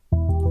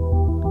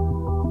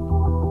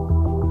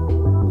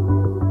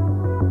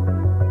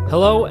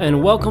Hello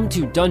and welcome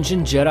to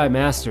Dungeon Jedi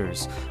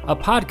Masters, a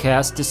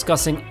podcast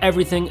discussing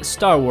everything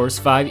Star Wars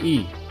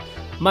 5e.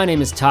 My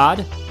name is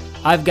Todd,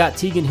 I've got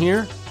Tegan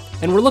here,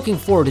 and we're looking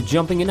forward to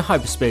jumping into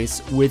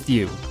hyperspace with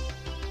you.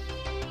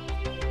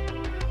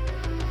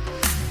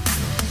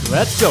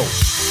 Let's go!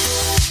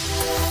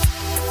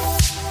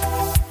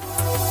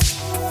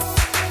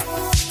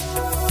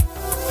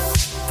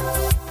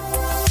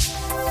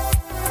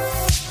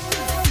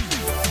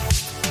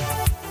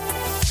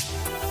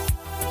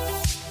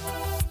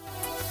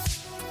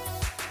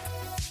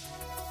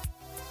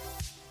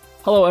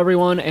 Hello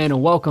everyone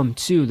and welcome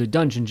to the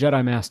Dungeon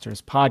Jedi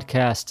Masters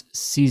podcast,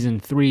 season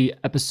 3,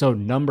 episode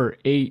number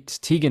 8.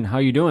 Tegan, how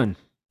you doing?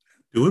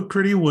 Doing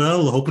pretty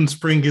well. Hoping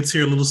spring gets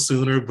here a little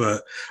sooner,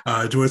 but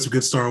enjoying some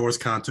good Star Wars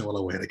content while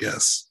I wait, I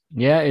guess.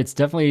 Yeah, it's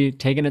definitely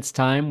taking its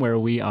time where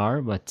we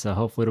are, but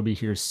hopefully it'll be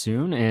here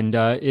soon. And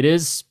it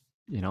is,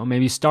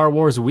 maybe Star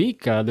Wars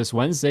week. This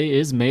Wednesday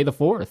is May the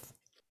 4th.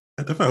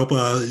 I definitely hope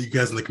you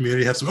guys in the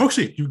community have some. Oh,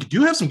 actually, you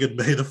do have some good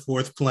May the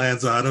 4th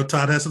plans. I know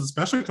Todd has something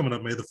special coming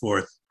up May the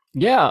 4th.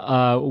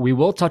 Yeah, we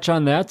will touch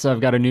on that. I've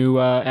got a new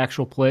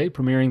actual play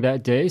premiering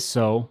that day.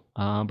 So,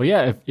 but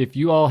yeah, if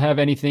you all have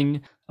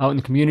anything out in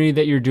the community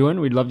that you're doing,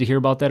 we'd love to hear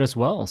about that as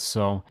well.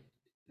 So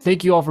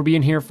thank you all for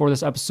being here for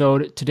this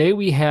episode. Today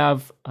we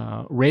have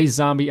Ray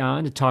Zombie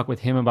on to talk with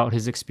him about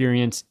his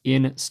experience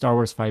in Star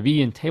Wars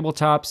 5e and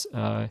tabletops.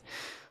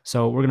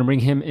 So we're going to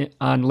bring him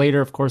on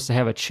later, of course, to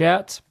have a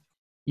chat.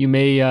 You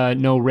may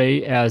know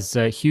Ray as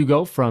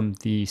Hugo from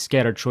the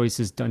Scattered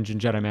Choices Dungeon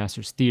Jedi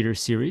Masters Theater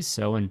series.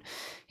 And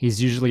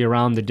he's usually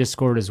around the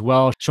Discord as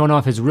well, showing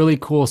off his really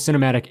cool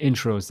cinematic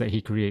intros that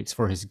he creates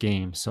for his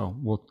game. So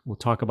we'll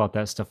talk about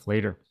that stuff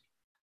later.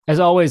 As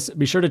always,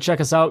 be sure to check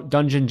us out,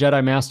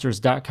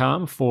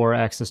 dungeonjedimasters.com, for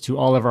access to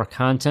all of our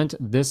content,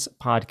 this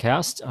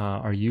podcast,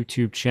 our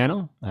YouTube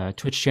channel,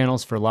 Twitch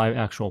channels for live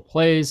actual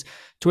plays,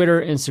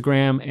 Twitter,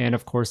 Instagram, and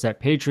of course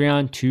that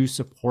Patreon to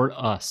support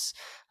us.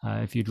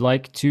 If you'd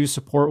like to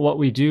support what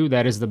we do,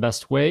 that is the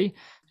best way.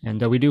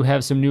 And we do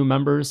have some new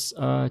members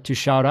to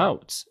shout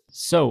out.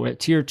 So at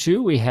Tier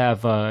 2, we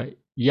have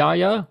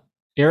Yaya,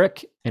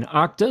 Eric, and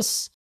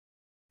Octus.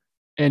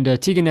 And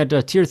Tegan,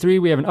 at Tier 3,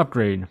 we have an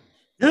upgrade.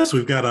 Yes,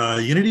 we've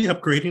got Unity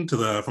upgrading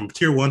from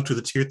Tier 1 to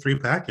the Tier 3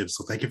 package.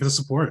 So thank you for the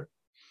support.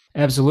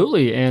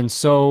 Absolutely. And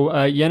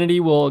so Unity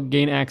will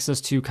gain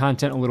access to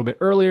content a little bit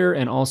earlier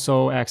and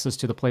also access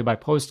to the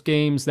play-by-post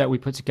games that we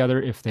put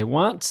together if they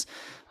want.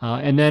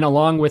 And then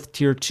along with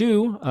Tier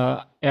 2,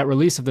 at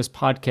release of this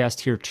podcast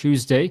here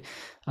Tuesday,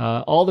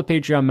 all the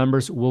Patreon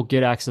members will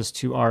get access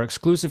to our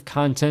exclusive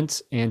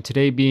content, and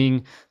today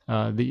being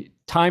the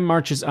Time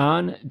Marches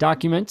On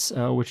document,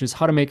 which is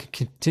how to make a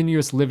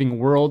continuous living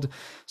world.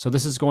 So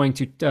this is going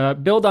to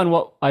build on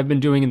what I've been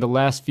doing in the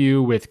last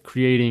few with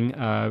creating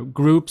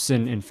groups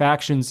and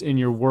factions in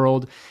your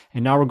world.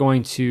 And now we're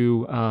going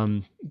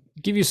to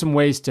give you some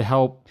ways to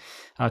help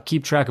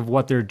keep track of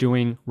what they're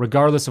doing,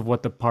 regardless of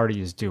what the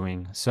party is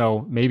doing.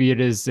 So maybe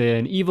it is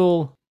an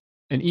evil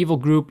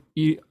group,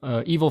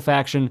 evil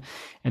faction,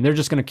 and they're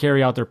just going to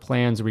carry out their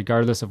plans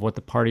regardless of what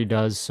the party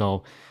does.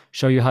 So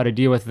show you how to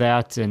deal with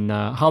that and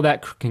how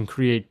that can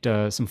create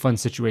some fun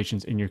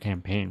situations in your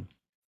campaign.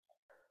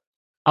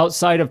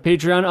 Outside of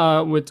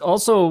Patreon, would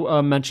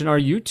also mention our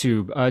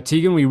YouTube.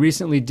 Tegan, we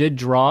recently did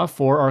draw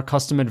for our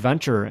custom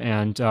adventure,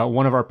 and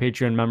one of our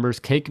Patreon members,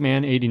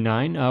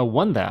 CakeMan89,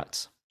 won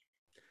that.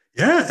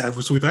 Yeah,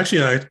 so we've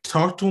actually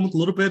talked to him a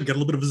little bit, got a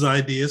little bit of his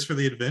ideas for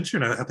the adventure,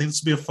 and I think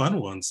this will be a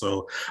fun one.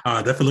 So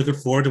definitely looking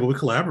forward to what we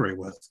collaborate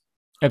with.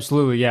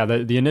 Absolutely, yeah.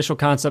 The initial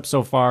concepts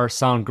so far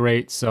sound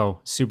great, so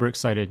super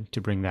excited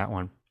to bring that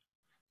one.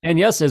 And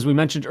yes, as we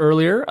mentioned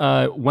earlier,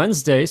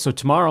 Wednesday, so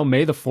tomorrow,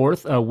 May the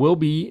 4th, will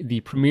be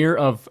the premiere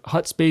of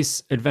Hut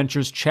Space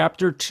Adventures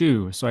Chapter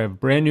 2. So I have a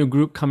brand new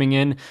group coming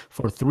in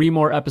for 3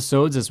 more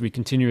episodes as we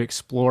continue to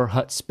explore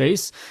Hut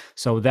Space.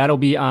 So that'll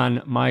be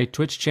on my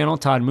Twitch channel,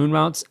 Todd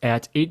Moonmounts,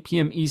 at 8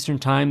 p.m. Eastern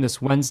Time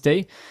this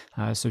Wednesday.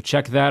 So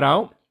check that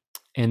out.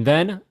 And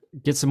then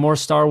get some more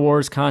Star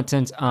Wars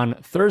content on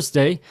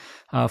Thursday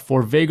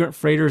for Vagrant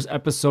Freighters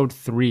Episode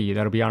 3.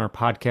 That'll be on our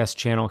podcast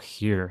channel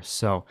here.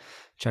 So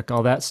check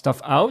all that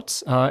stuff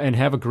out and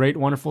have a great,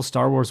 wonderful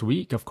Star Wars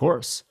week, of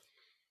course.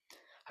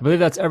 I believe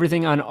that's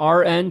everything on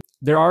our end.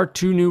 There are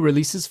 2 new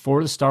releases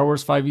for the Star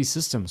Wars 5e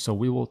system, so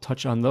we will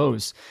touch on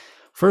those.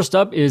 First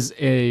up is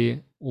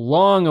a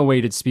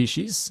long-awaited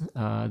species,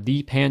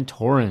 the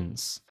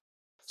Pantorans.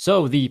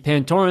 So the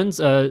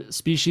Pantorans, a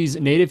species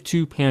native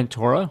to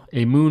Pantora,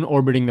 a moon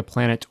orbiting the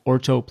planet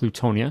Orto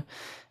Plutonia,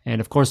 and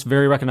of course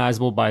very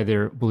recognizable by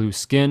their blue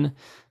skin,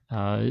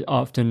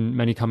 often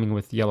many coming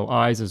with yellow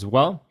eyes as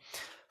well.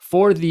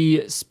 For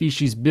the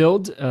species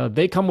build,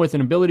 they come with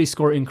an ability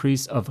score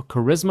increase of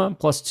Charisma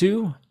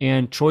 +2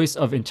 and Choice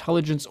of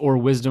Intelligence or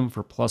Wisdom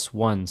for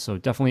 +1. So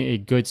definitely a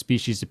good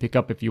species to pick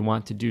up if you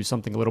want to do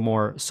something a little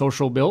more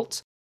social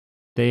built.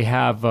 They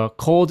have a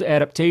cold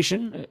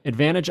adaptation,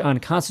 advantage on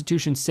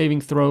Constitution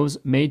saving throws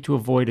made to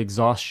avoid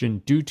exhaustion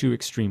due to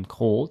extreme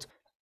cold.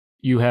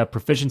 You have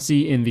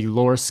proficiency in the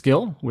lore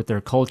skill with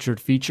their cultured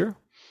feature.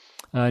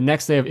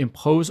 Next, they have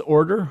Impose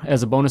Order.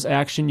 As a bonus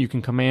action, you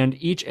can command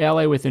each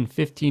ally within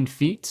 15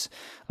 feet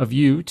of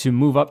you to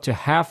move up to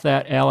half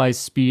that ally's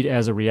speed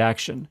as a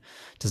reaction.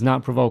 Does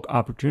not provoke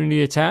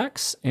opportunity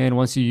attacks, and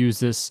once you use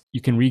this, you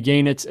can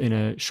regain it in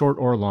a short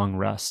or long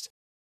rest.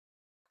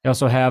 They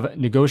also have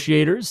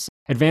Negotiators.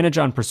 Advantage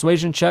on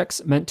persuasion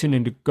checks meant to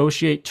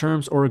negotiate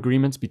terms or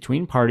agreements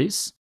between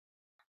parties.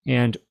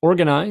 And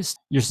Organized.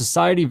 Your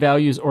society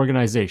values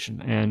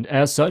organization, and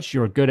as such,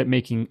 you are good at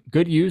making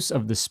good use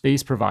of the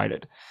space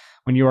provided.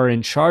 When you are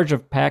in charge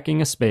of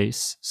packing a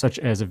space, such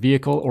as a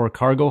vehicle or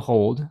cargo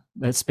hold,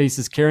 that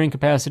space's carrying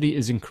capacity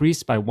is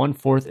increased by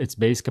 1/4 its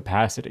base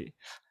capacity.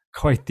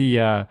 Quite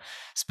the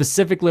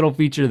specific little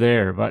feature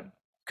there, but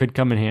could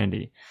come in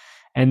handy.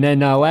 And then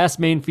last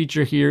main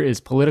feature here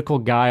is Political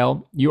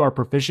Guile. You are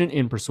proficient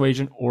in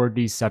persuasion or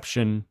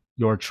deception,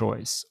 your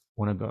choice.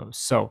 One of those.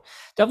 So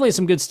definitely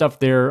some good stuff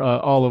there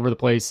all over the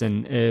place.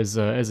 And as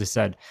I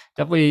said,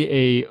 definitely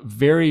a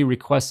very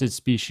requested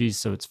species.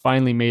 So it's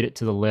finally made it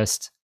to the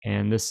list.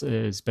 And this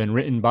has been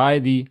written by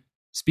the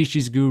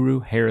species guru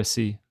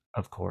Heresy,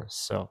 of course.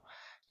 So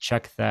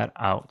check that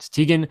out.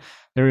 Tegan,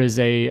 there is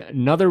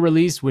another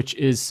release, which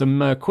is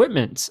some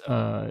equipment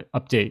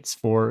updates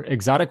for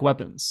exotic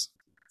weapons.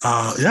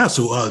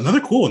 So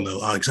another cool one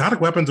though.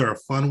 Exotic weapons are a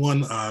fun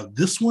one.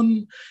 This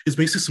one is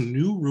basically some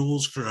new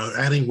rules for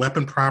adding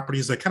weapon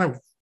properties that kind of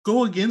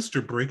go against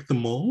or break the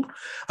mold.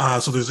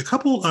 So there's a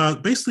couple,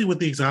 basically with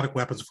the exotic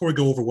weapons, before we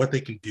go over what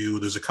they can do,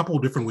 there's a couple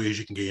of different ways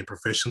you can gain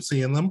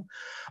proficiency in them.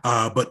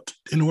 But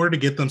in order to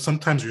get them,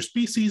 sometimes your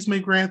species may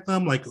grant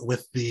them, like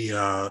with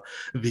the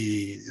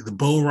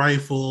bow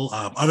rifle.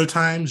 Other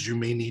times you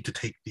may need to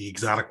take the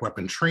exotic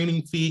weapon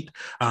training feat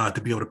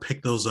to be able to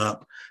pick those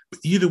up. But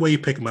either way you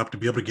pick them up, to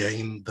be able to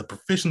gain the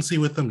proficiency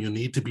with them, you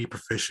need to be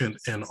proficient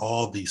in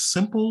all the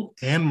simple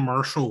and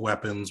martial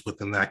weapons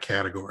within that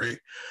category.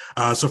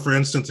 So for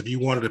instance, if you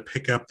wanted to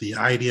pick up the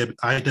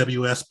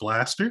IWS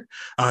blaster,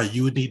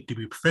 you would need to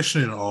be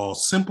proficient in all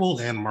simple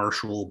and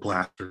martial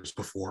blasters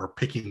before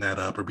picking that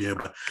up or be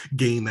able to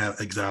gain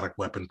that exotic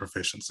weapon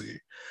proficiency.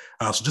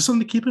 So just something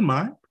to keep in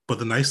mind. But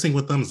the nice thing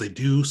with them is they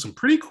do some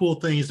pretty cool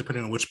things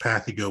depending on which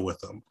path you go with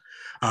them.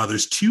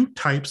 There's two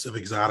types of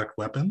exotic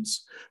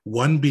weapons,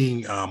 one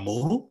being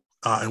modal.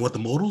 And what the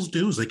modals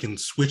do is they can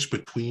switch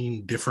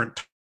between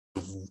different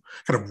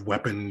kind of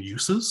weapon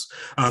uses.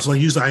 So I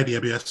use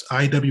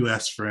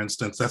IWS, for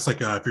instance. That's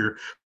like if you're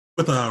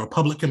with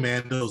Republic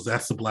Commandos,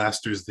 that's the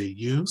blasters they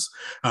use.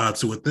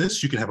 So with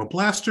this, you can have a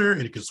blaster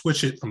and you can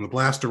switch it from the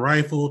blaster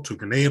rifle to a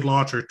grenade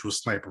launcher to a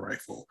sniper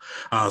rifle.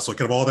 So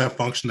kind of all that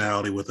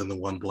functionality within the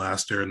one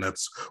blaster, and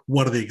that's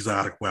one of the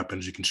exotic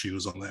weapons you can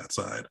choose on that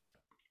side.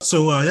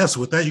 So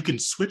with that, you can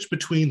switch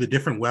between the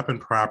different weapon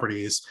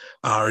properties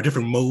or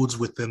different modes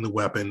within the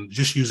weapon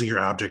just using your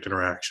object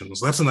interactions.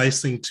 So that's a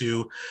nice thing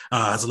too,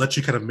 as it lets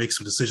you kind of make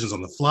some decisions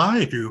on the fly.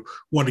 If you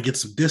want to get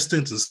some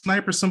distance and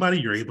sniper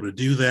somebody, you're able to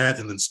do that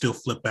and then still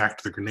flip back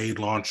to the grenade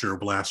launcher or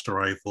blaster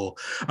rifle.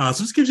 So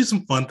this gives you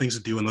some fun things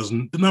to do, and there's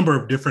a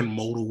number of different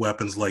modal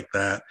weapons like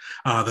that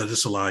that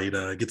just allow you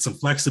to get some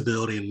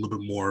flexibility and a little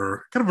bit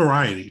more kind of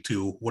variety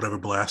to whatever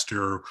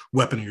blaster or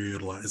weapon you're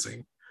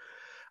utilizing.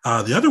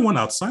 The other one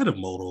outside of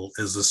modal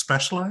is the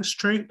specialized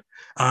trait.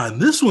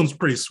 And this one's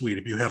pretty sweet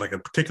if you had like a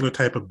particular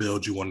type of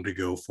build you wanted to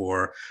go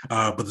for.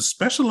 But the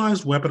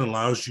specialized weapon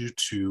allows you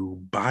to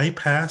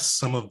bypass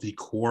some of the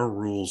core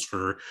rules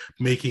for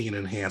making an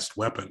enhanced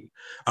weapon.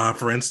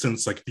 For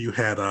instance, like if you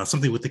had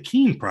something with the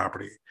keen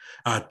property,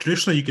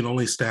 traditionally you can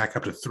only stack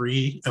up to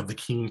 3 of the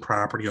keen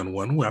property on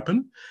one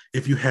weapon.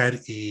 If you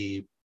had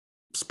a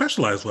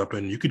specialized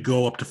weapon, you could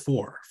go up to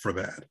 4 for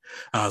that.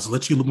 So it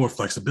lets you a little more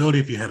flexibility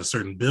if you had a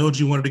certain build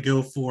you wanted to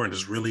go for and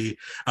just really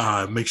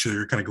make sure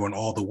you're kind of going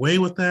all the way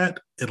with that.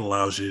 It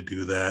allows you to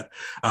do that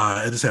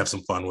and just have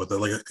some fun with it.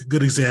 Like a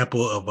good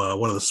example of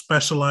one of the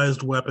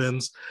specialized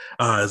weapons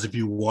is if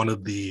you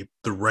wanted the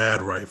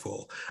rad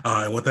rifle.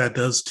 And what that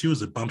does too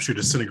is it bumps your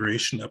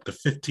disintegration up to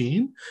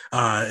 15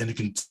 and you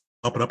can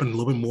up it up in a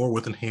little bit more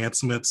with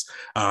enhancements.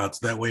 So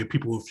that way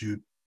people, if you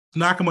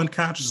knock them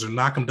unconscious or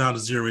knock them down to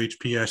 0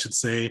 HP, I should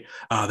say,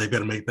 they've got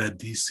to make that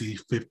DC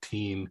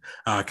 15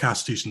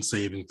 Constitution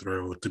saving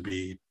throw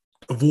to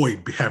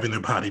avoid having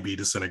their body be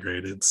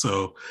disintegrated.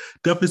 So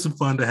definitely some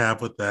fun to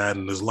have with that.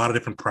 And there's a lot of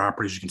different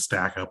properties you can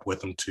stack up with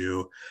them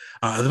too.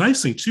 The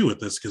nice thing too with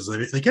this, because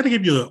they got to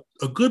give you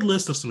a good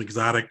list of some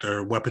exotic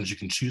or weapons you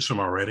can choose from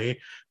already,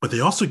 but they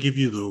also give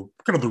you the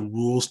kind of the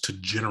rules to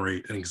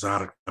generate an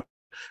exotic weapon,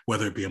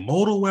 whether it be a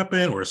modal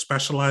weapon or a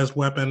specialized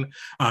weapon,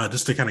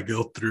 just to kind of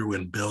go through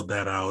and build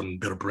that out and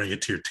be able to bring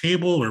it to your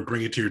table or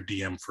bring it to your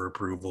DM for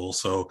approval.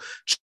 So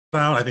check it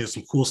out. I think there's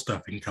some cool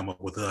stuff you can come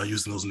up with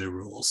using those new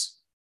rules.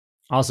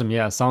 Awesome.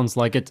 Yeah, sounds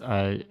like it.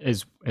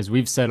 As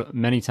we've said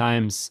many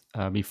times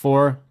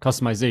before,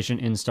 customization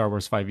in Star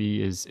Wars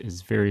 5e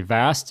is very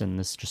vast, and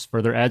this just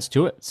further adds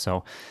to it.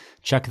 So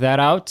check that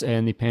out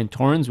and the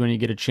Pantorans when you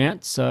get a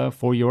chance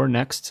for your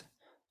next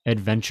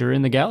adventure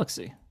in the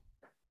galaxy.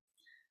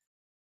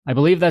 I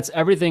believe that's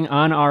everything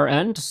on our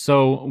end.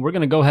 So we're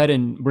going to go ahead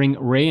and bring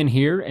Ray in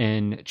here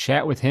and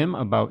chat with him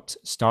about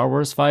Star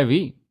Wars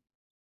 5e.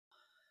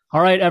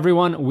 All right,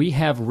 everyone, we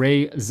have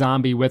Ray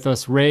Zombie with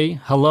us. Ray,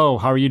 hello.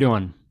 How are you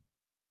doing?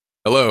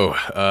 Hello.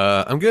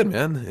 I'm good,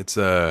 man. It's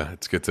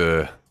good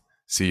to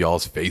see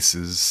y'all's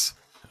faces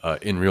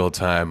in real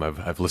time.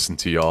 I've listened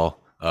to y'all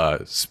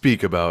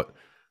speak about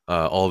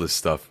all this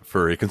stuff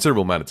for a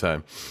considerable amount of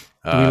time.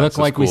 Do we look So it's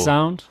like we cool.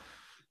 sound?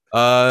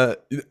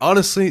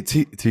 Honestly,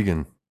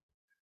 Tegan,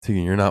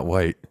 you're not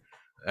white.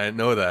 I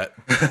know that.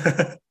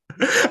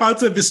 I'd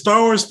say the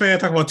Star Wars fan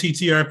talking about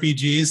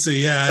TTRPGs. So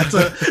yeah,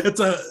 it's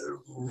a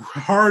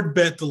hard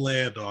bet to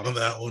land on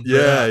that one.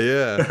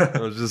 Yeah. I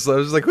was just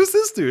like, who's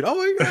this dude? Oh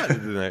my god!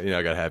 And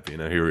I got happy.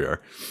 Here we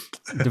are.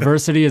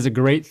 Diversity is a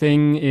great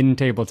thing in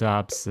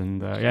tabletops,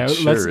 and yeah,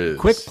 It let's sure is.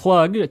 quick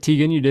plug.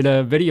 Tegan, you did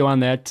a video on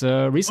that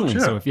recently,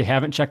 sure. so if you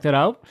haven't checked that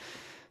out,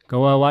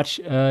 go watch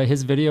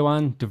his video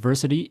on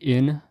diversity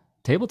in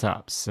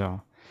tabletops.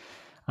 So.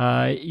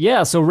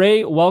 Yeah, so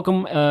Ray,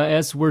 welcome.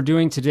 As we're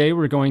doing today,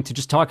 we're going to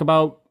just talk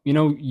about,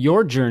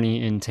 your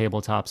journey in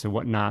tabletops and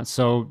whatnot.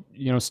 So,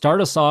 start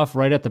us off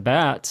right at the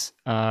bat.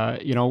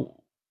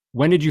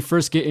 When did you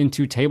first get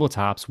into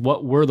tabletops?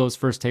 What were those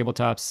first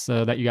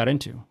tabletops that you got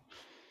into?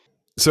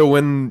 So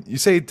when you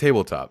say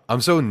tabletop,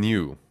 I'm so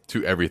new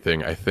to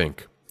everything, I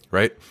think,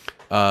 right?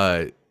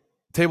 Uh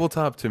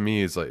Tabletop to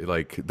me is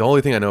like the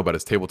only thing I know about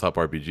is tabletop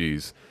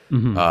RPGs.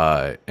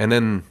 Mm-hmm. And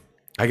then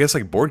I guess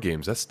like board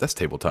games, that's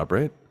tabletop,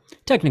 right?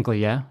 Technically,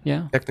 yeah.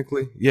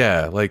 Technically.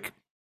 Yeah, like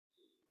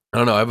I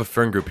don't know, I have a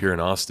friend group here in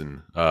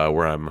Austin,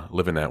 where I'm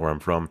living at, where I'm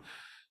from,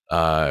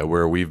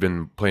 where we've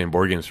been playing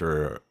board games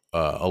for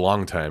a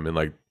long time, and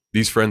like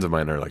these friends of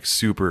mine are like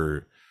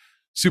super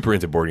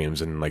into board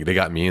games, and like they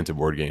got me into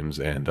board games,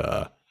 and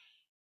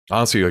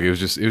honestly, like it was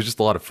just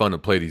a lot of fun to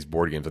play these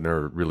board games. I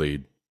never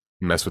really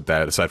messed with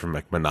that aside from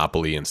like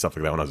Monopoly and stuff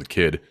like that when I was a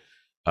kid.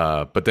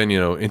 But then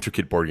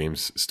intricate board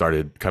games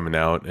started coming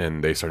out,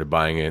 and they started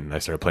buying it, and I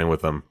started playing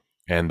with them.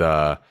 And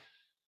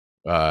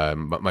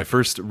my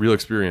first real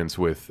experience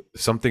with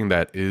something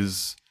that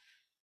is,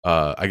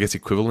 I guess,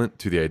 equivalent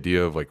to the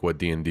idea of like what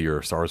D&D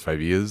or Star Wars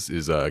 5e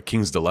is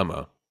King's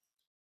Dilemma.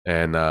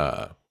 And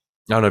I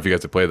don't know if you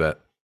guys have played that.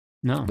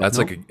 No, That's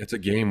nope. like it's a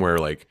game where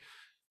like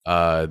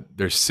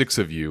there's six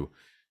of you,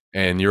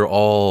 and you're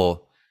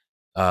all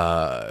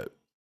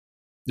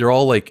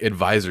like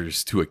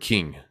advisors to a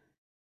king,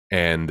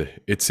 and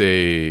it's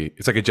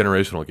like a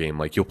generational game.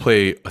 Like you'll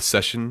play a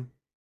session,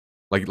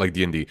 like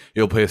D&D.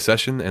 You'll play a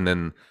session, and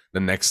then the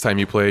next time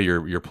you play,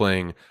 you're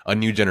playing a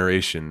new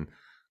generation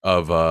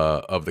of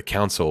the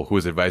council who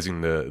is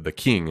advising the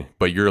king,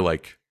 but you're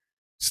like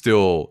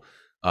still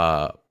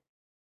uh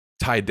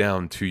tied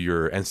down to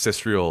your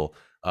ancestral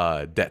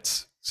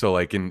debts. So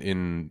like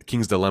in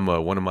King's Dilemma,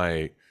 one of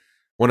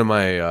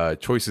my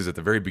choices at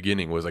the very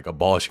beginning was like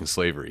abolishing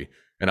slavery,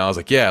 and I was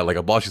like, yeah, like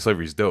abolishing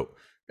slavery is dope.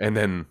 And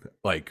then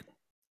like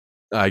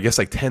I guess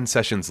like 10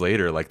 sessions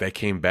later, like that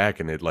came back,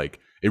 and it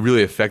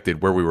really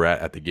affected where we were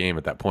at the game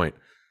at that point.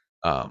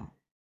 Um,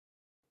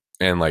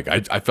 and like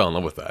I fell in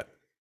love with that,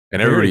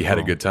 and Very everybody had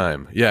a cool. good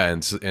time. Yeah,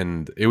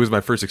 and it was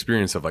my first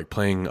experience of like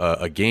playing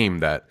a game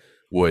that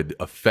would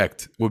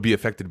be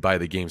affected by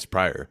the games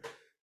prior.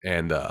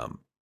 And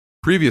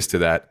previous to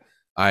that,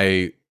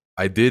 I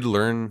did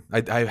learn.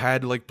 I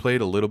had like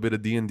played a little bit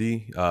of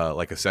D&D,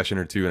 like a session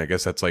or two, and I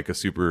guess that's like a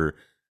super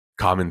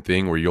common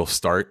thing where you'll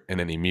start and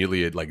then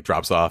immediately it like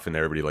drops off, and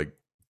everybody like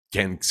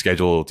can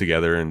schedule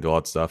together and do all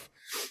that stuff.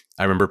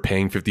 I remember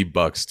paying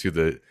 $50 to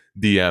the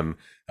DM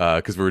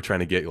because we were trying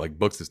to get like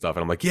books and stuff,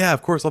 and I'm like, yeah,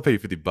 of course I'll pay you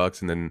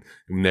 $50, and then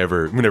we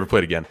never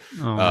played again.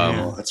 Oh Oh,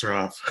 man. that's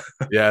rough.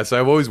 Yeah, so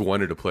I've always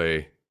wanted to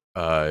play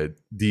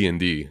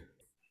D&D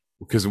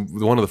because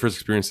one of the first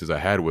experiences I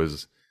had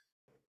was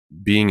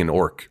being an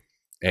orc,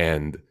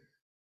 and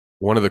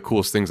one of the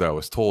coolest things I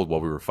was told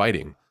while we were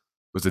fighting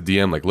was the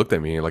DM like looked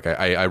at me like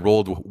I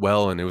rolled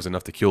well, and it was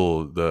enough to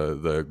kill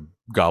the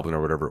goblin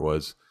or whatever it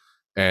was.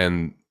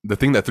 And the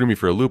thing that threw me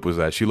for a loop was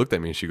that she looked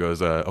at me and she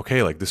goes,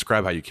 okay, like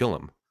describe how you kill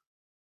him.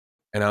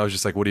 And I was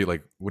just like, what do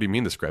you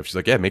mean describe? She's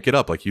like, yeah, make it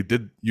up. Like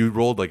you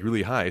rolled like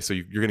really high, so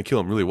you're gonna kill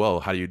him really well.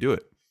 How do you do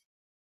it?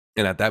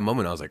 And at that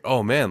moment I was like,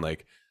 oh man,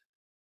 like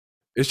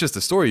it's just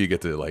a story you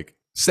get to like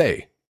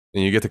say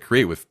and you get to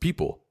create with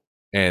people.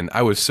 And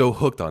I was so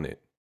hooked on it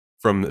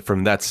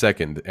from that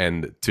second,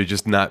 and to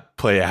just not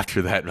play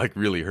after that like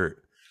really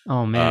hurt.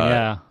 Oh man, uh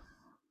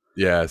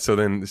yeah. yeah,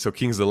 so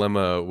King's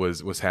Dilemma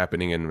was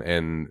happening,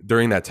 and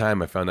during that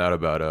time I found out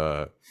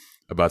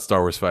about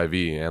Star Wars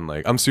 5e, and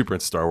like I'm super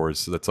into Star Wars,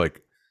 so that's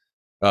like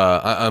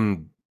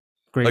I'm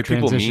Great like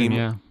people transition, meme.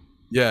 yeah.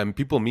 Yeah, and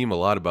people meme a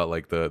lot about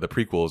like the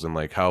prequels and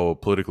like how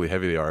politically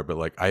heavy they are, but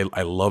like I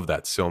love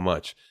that so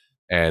much.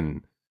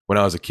 And when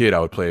I was a kid,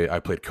 I played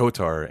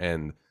KOTOR,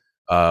 and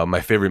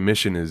my favorite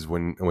mission is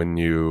when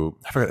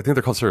I think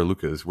they're called Sarah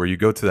Lucas, where you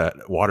go to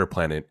that water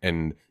planet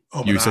and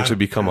Oh my you essentially god.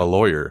 become Yeah. a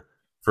lawyer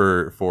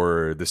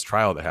for this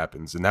trial that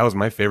happens. And that was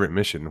my favorite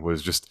mission,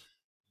 was just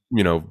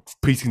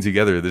piecing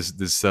together this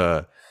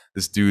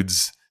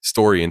dude's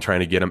story and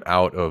trying to get him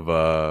out of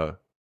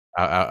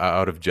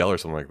out of jail or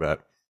something like that.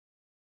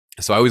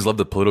 So I always loved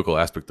the political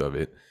aspect of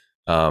it.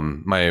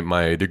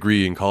 My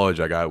degree in college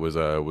I got was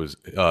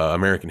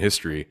American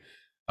history.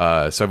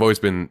 So I've always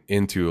been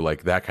into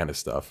like that kind of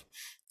stuff,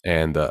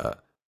 and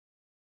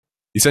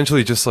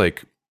essentially just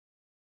like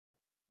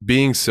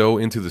being so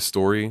into the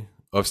story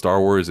of Star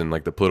Wars and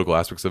like the political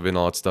aspects of it and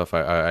all that stuff.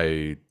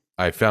 I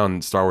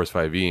found Star Wars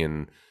 5e,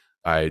 and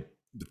I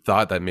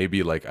thought that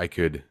maybe like I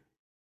could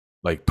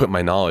like put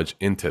my knowledge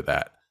into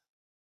that.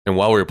 And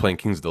while we were playing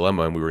King's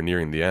Dilemma and we were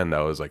nearing the end,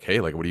 I was like, hey,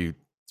 like, do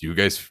you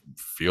guys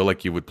feel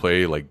like you would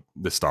play like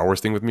the Star Wars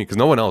thing with me? Because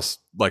no one else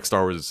likes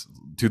Star Wars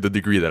to the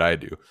degree that I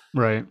do.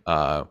 Right.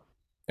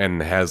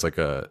 And has like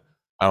I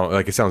don't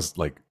like, it sounds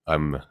like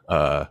I'm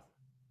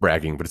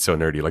bragging, but it's so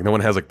nerdy. Like no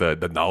one has like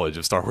the knowledge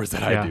of Star Wars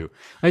that I do.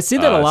 I see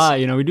that a lot.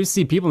 You know, we do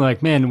see people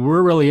like, man,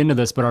 we're really into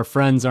this, but our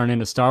friends aren't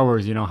into Star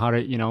Wars. You know how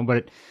to, you know,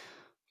 but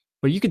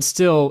you could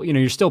still, you know,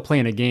 you're still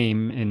playing a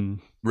game, and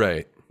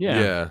right.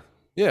 Yeah.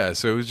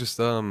 So it was just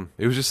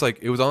like,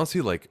 it was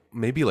honestly like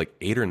maybe like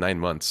 8 or 9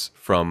 months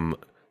from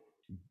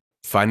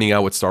finding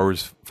out what Star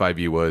Wars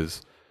 5e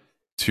was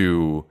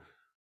to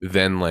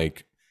then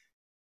like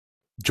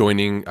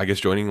joining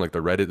like the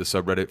Reddit, the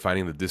subreddit,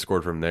 finding the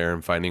Discord from there,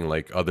 and finding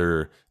like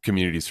other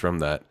communities from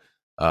that.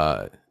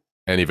 And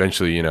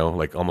eventually, you know,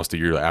 like almost a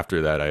year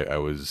after that,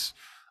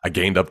 I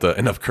gained up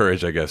enough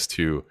courage, I guess,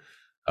 to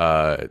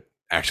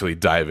actually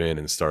dive in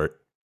and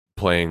start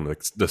playing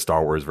like the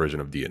Star Wars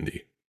version of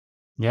D&D.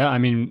 Yeah, I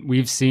mean,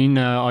 we've seen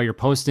all your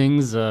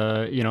postings.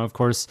 You know, of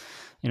course,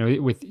 you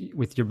know,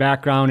 with your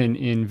background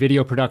in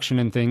video production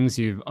and things,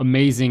 you've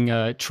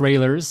amazing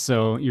trailers.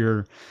 So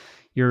your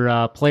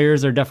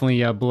players are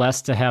definitely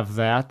blessed to have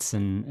that,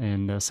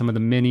 and some of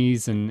the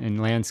minis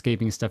and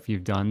landscaping stuff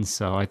you've done.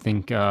 So I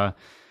think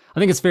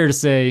it's fair to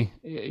say,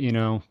 you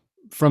know,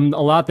 from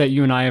a lot that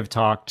you and I have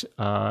talked,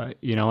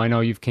 you know, I know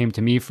you've came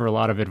to me for a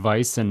lot of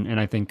advice, and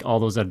I think all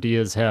those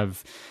ideas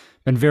have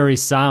been very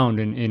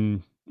sound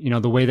in you know,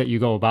 the way that you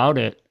go about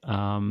it.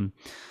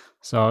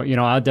 So, you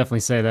know, I'd definitely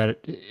say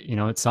that, you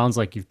know, it sounds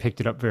like you've picked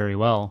it up very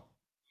well.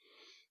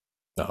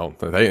 Oh,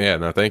 yeah,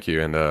 no, thank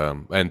you.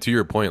 And to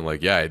your point,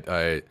 like,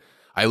 yeah,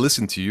 I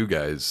listened to you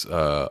guys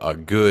a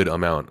good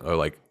amount.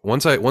 Like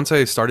once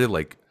I started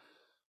like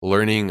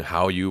learning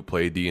how you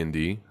play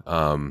D&D,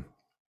 I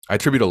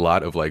attribute a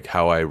lot of like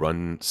how I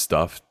run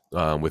stuff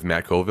with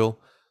Matt Colville,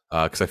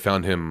 because I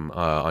found him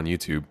on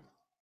YouTube.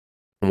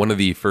 One of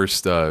the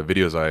first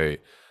videos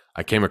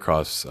I came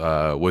across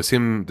was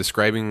him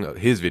describing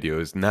his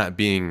videos not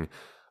being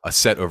a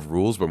set of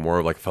rules, but more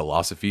of like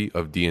philosophy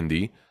of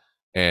D&D.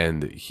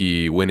 And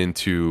he went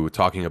into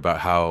talking about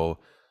how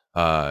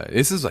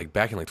this is like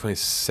back in like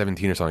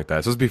 2017 or something like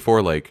that. So this was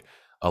before like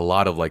a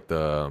lot of like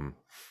the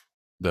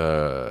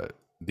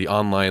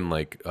online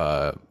like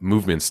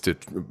movements to,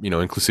 you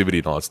know, inclusivity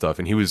and all that stuff.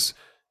 And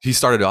he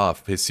started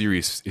off his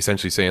series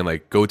essentially saying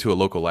like, go to a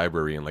local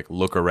library and like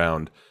look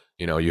around.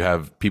 You know, you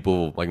have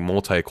people like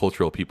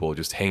multicultural people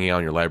just hanging out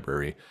in your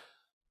library.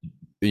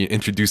 You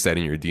introduce that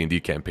in your D&D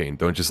campaign.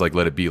 Don't just like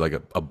let it be like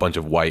a bunch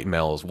of white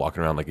males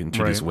walking around, like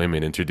introduce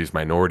women, introduce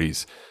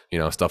minorities, you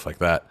know, stuff like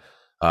that.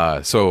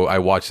 So I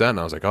watched that and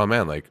I was like, oh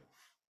man, like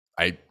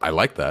I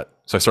like that.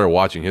 So I started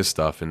watching his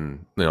stuff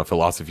and, you know,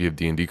 philosophy of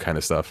D&D kind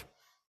of stuff.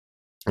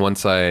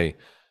 Once I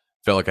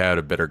felt like I had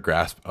a better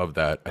grasp of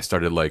that, I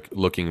started like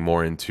looking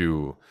more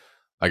into,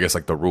 I guess,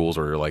 like the rules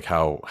or like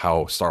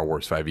how Star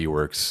Wars 5e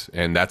works.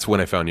 And that's when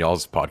I found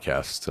y'all's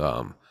podcast.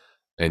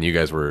 And you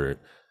guys were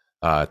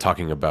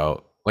talking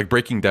about like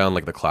breaking down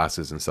like the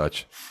classes and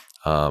such,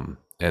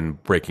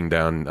 and breaking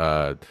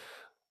down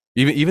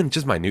even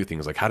just minute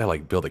things like how to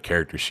like build a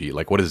character sheet.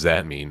 Like, what does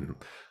that mean?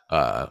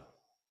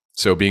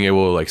 So being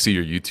able to like see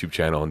your YouTube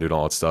channel and doing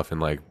all that stuff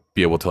and like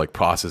be able to like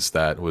process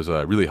that was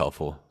really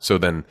helpful. So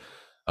then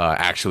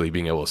actually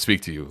being able to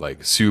speak to you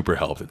like super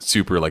helped. It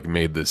super like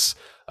made this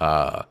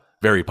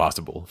very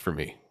possible for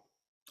me.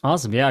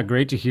 Awesome. Yeah,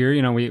 great to hear.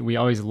 You know, we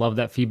always love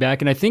that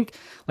feedback. And I think,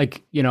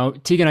 like, you know,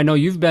 Tegan, I know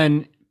you've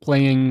been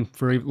playing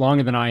for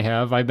longer than I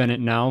have. I've been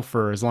it now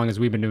for as long as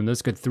we've been doing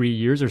this, good 3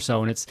 years or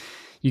so. And it's,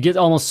 you get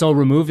almost so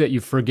removed that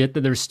you forget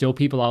that there's still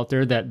people out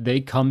there that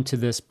they come to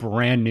this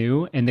brand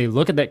new and they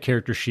look at that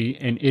character sheet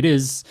and it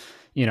is,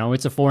 you know,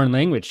 it's a foreign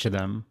language to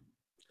them.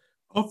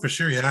 Oh, for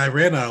sure. Yeah, I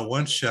ran a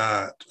one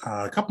shot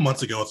a couple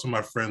months ago with some of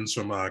my friends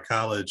from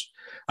college,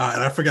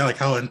 and I forgot like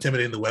how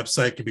intimidating the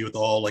website can be with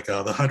all like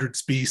the 100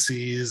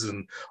 species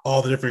and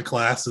all the different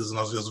classes. And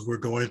as we're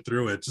going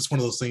through it, just one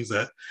of those things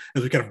that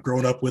as we kind of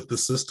grown up with the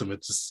system,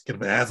 it just kind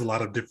of adds a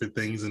lot of different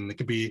things, and it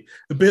can be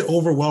a bit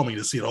overwhelming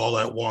to see it all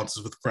at once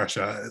with fresh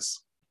eyes.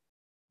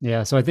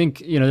 Yeah, so I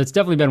think, you know, that's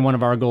definitely been one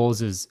of our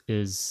goals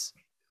is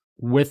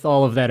with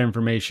all of that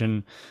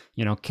information,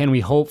 you know, can we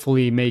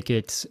hopefully make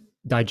it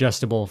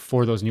digestible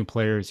for those new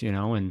players, you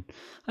know, and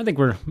I think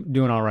we're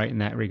doing all right in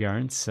that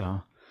regard.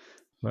 So,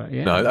 but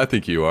yeah. No, I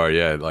think you are.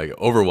 Yeah. Like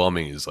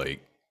overwhelming is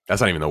like, that's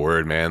not even the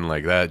word, man.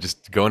 Like that,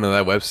 just going to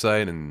that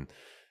website and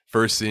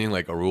first seeing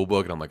like a rule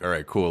book, and I'm like, all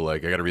right, cool.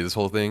 Like I got to read this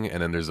whole thing,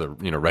 and then there's a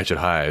Wretched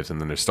Hives, and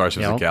then there's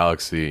Starships of the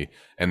Galaxy,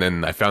 and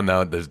then I found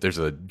out there's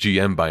a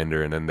GM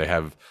binder, and then they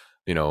have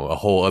a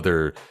whole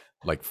other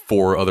like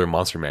 4 other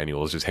monster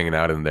manuals just hanging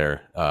out in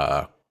there.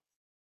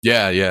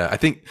 Yeah. I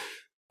think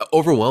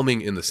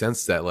overwhelming in the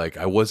sense that like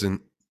I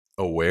wasn't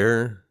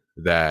aware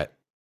that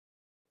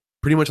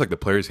pretty much like the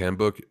player's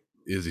handbook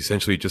is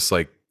essentially just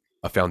like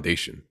a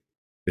foundation.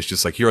 It's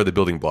just like, here are the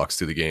building blocks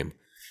to the game.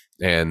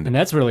 And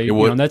that's really,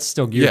 that's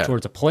still geared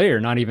towards a player,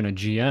 not even a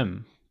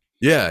GM.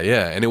 Yeah.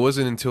 And it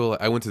wasn't until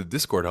I went to the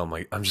Discord,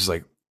 I'm just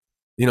like,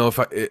 if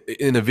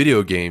in a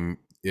video game,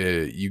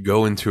 you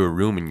go into a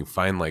room and you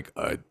find like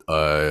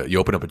you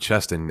open up a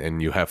chest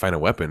and you find a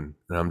weapon,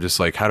 and I'm just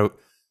like, how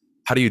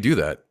do you do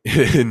that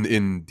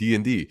in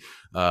D&D?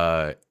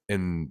 I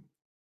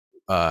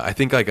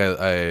think like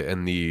I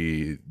in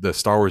the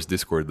Star Wars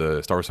Discord,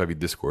 the Star Wars 5e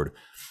Discord,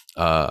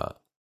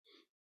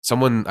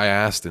 someone I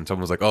asked, and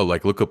someone was like, oh,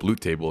 like look up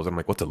loot tables. I'm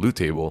like, what's a loot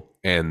table?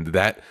 And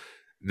that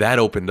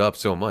opened up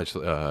so much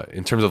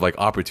in terms of like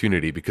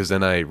opportunity, because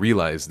then I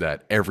realized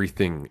that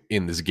everything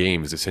in this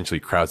game is essentially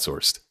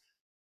crowdsourced.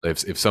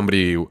 If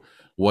somebody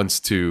wants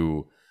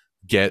to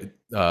get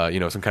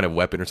some kind of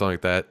weapon or something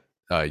like that,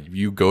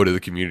 you go to the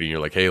community and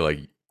you're like, hey, like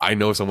I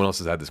know someone else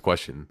has had this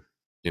question.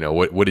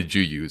 What did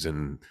you use?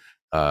 And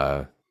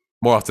more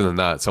often than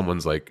not,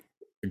 someone's like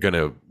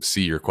gonna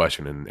see your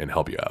question and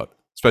help you out,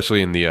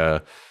 especially in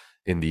the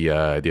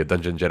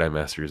Dungeon Jedi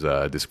Masters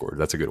Discord.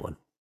 That's a good one.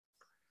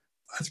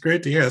 That's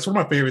great to hear. That's one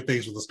of my favorite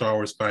things with the Star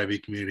Wars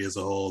 5e community as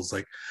a whole. Is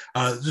like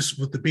just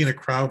with it being a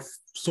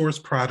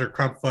crowdsourced project,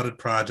 crowdfunded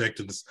project,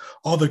 and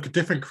all the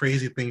different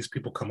crazy things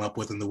people come up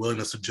with, and the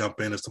willingness to jump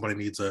in if somebody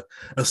needs a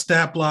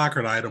stat block or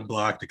an item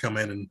block to come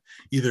in and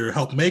either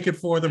help make it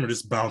for them or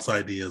just bounce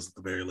ideas at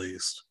the very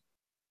least.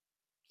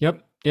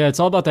 Yep. Yeah, it's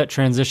all about that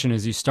transition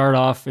as you start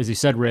off, as you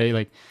said, Ray,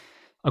 like,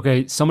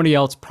 okay, somebody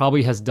else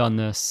probably has done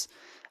this.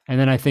 And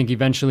then I think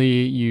eventually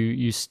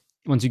you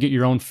once you get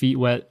your own feet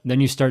wet,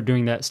 then you start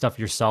doing that stuff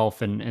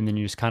yourself, and then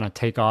you just kind of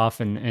take off,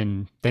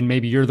 and then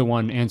maybe you're the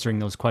one answering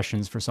those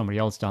questions for somebody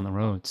else down the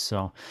road.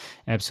 So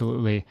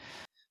absolutely.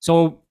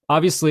 So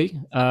obviously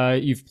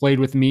you've played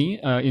with me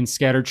in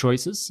Scattered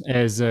Choices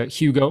as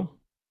Hugo,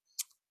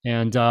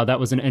 and that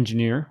was an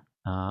engineer.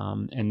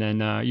 And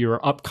then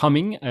you're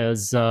upcoming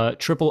as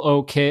Triple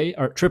OK,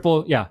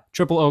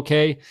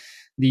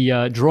 the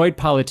droid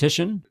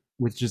politician,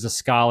 which is a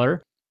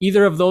scholar.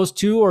 Either of those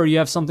two, or you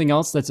have something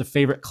else that's a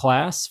favorite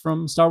class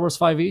from Star Wars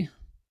 5e?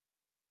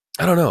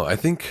 I don't know. I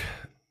think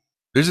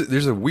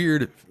there's a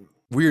weird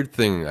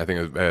thing I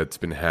think that's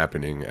been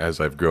happening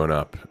as I've grown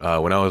up.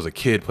 When I was a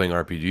kid playing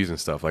RPGs and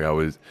stuff, like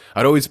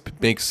I'd always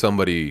make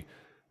somebody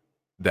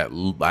that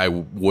I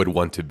would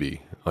want to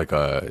be. Like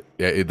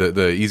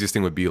the easiest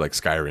thing would be like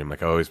Skyrim.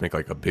 Like I always make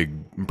like a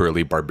big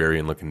burly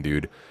barbarian looking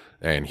dude,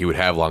 and he would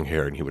have long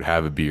hair and he would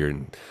have a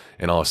beard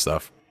and all this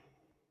stuff.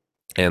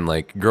 And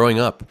like growing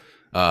up,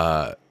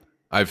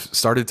 I've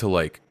started to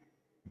like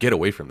get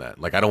away from that.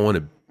 Like I don't want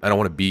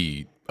to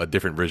be a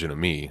different version of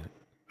me.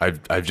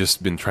 I've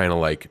just been trying to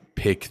like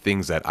pick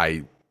things that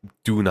I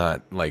do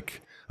not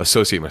like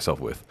associate myself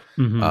with.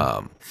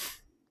 Mm-hmm.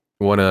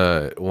 One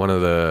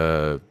of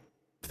the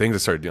things I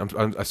started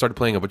doing, I started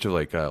playing a bunch of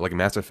like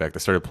Mass Effect. I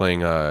started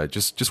playing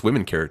just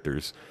women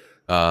characters.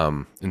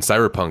 In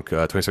Cyberpunk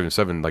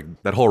 2077, like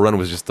that whole run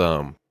was just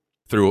through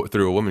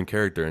a woman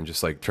character and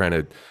just like trying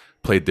to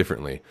play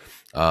differently.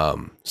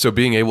 So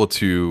being able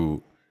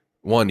to,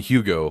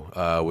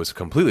 Hugo was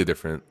completely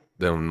different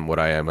than what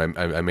I am.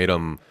 I made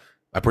him,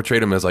 I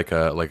portrayed him as like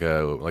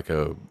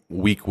a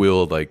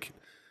weak-willed, like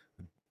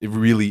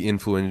really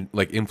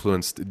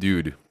influenced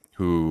dude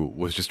who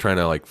was just trying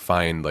to like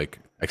find like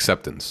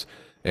acceptance.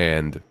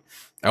 And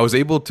I was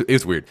able to,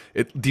 it's weird.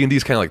 D&D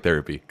is kind of like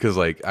therapy, because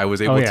like I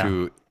was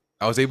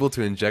able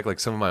to inject like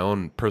some of my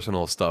own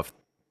personal stuff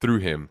through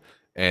him,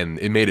 and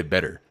it made it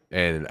better.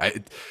 And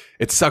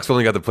it sucks we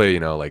only got to play,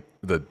 like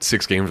the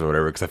 6 games or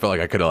whatever, because I felt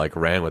like I could have like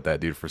ran with that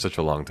dude for such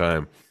a long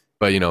time.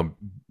 But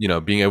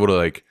being able to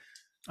like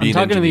I'm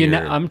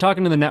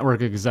talking to the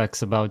network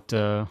execs about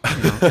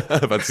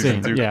about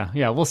season 2.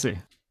 Yeah, we'll see.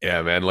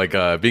 Yeah, man, like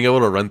being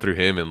able to run through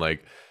him and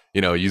like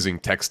using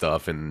tech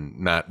stuff and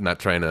not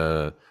trying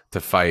to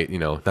fight,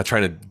 not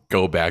trying to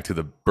go back to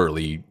the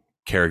burly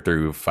character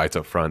who fights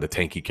up front, the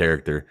tanky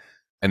character.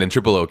 And then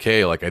Triple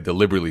OK, like I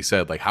deliberately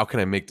said, like, how can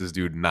I make this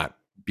dude not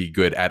be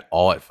good at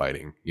all at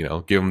fighting?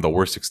 Give him the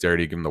worst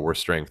dexterity, give him the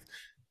worst strength,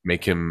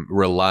 make him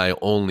rely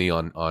only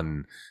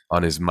on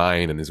his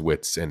mind and his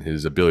wits and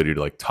his ability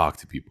to like talk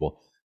to people.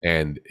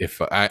 And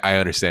if I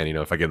understand,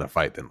 if I get in a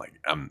fight, then like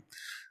I'm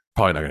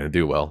probably not going to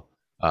do well.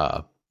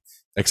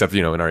 Except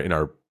in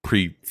our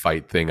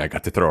pre-fight thing, I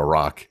got to throw a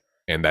rock,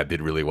 and that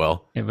did really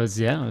well. It was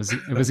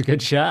a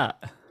good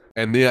shot.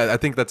 And yeah, I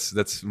think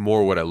that's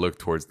more what I look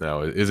towards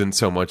now. It isn't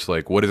so much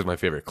like what is my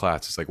favorite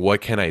class. It's like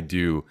what can I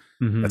do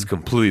that's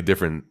completely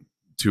different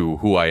to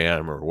who I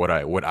am or what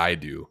I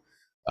do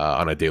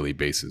on a daily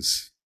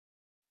basis.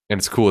 And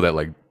it's cool that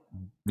like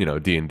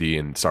D&D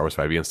and Star Wars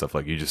 5e and stuff,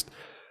 like you just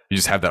you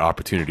just have that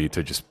opportunity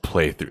to just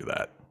play through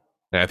that.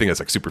 And I think that's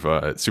like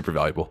super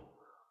valuable.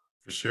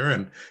 For sure.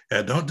 And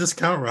don't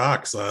discount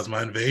rocks. As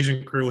my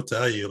invasion crew will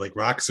tell you, like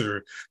rocks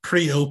are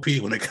pretty OP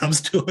when it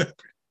comes to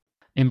it.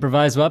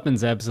 Improvised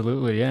weapons,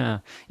 absolutely. Yeah.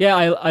 Yeah,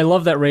 I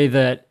love that, Ray,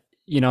 that,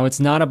 it's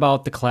not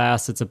about the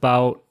class, it's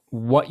about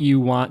what you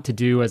want to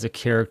do as a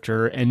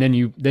character, and then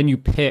you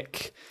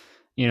pick,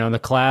 the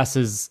class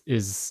is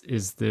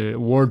the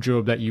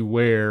wardrobe that you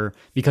wear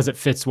because it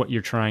fits what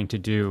you're trying to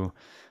do.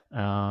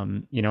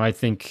 I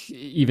think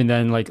even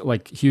then,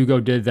 like Hugo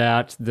did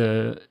that,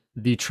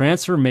 the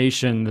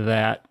transformation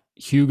that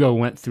Hugo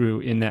went through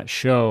in that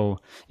show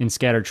in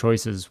Scattered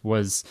Choices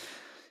was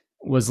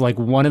like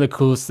one of the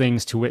coolest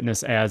things to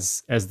witness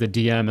as the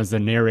DM, as the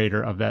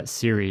narrator of that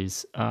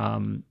series.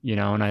 And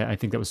I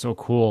think that was so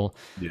cool.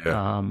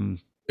 Yeah.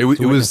 It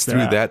was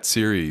through that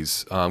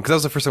series, because that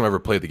was the first time I ever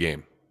played the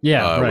game.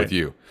 Yeah, right. With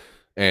you.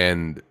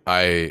 And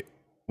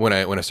when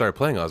I started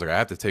playing, I was like, I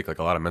have to take like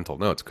a lot of mental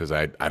notes, because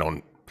I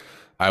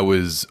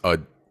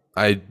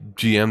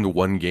GM'd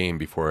one game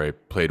before I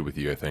played with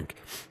you, I think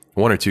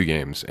 1 or 2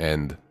 games,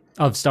 and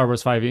of Star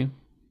Wars 5e.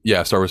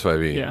 Yeah, Star Wars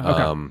 5e. Yeah,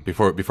 okay.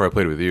 Before I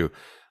played with you,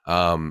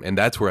 and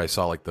that's where I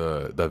saw like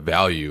the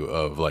value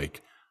of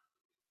like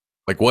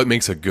what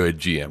makes a good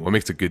GM, what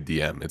makes a good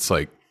DM. It's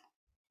like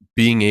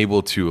being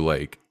able to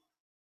like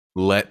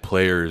let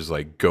players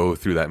like go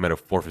through that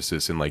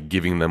metamorphosis and like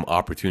giving them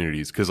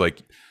opportunities, because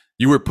like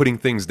you were putting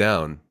things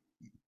down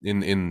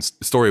in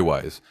story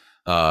wise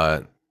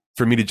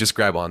for me to just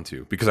grab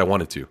onto, because I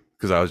wanted to,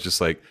 because I was just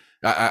like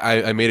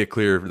I made it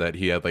clear that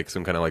he had like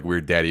some kind of like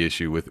weird daddy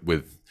issue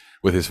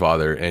with his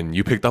father, and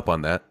you picked up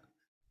on that,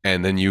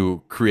 and then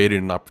you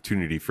created an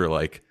opportunity for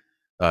like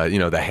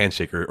the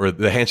handshake or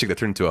the handshake that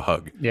turned into a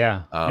hug.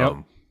 Yeah.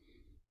 Yep.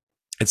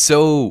 It's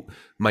so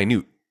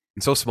minute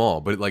and so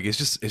small, but like it's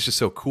just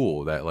so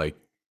cool that like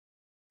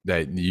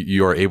that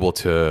you are able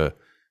to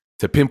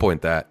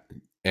pinpoint that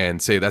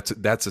and say that's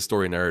a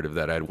story narrative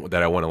that I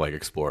want to like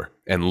explore,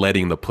 and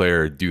letting the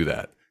player do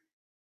that.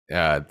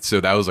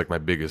 So that was like my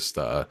biggest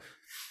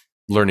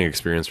learning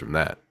experience from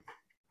that.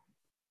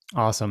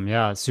 Awesome.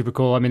 Yeah, super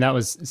cool. I mean, that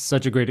was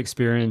such a great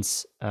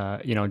experience,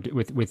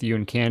 with you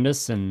and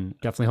Candace, and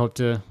definitely hope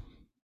to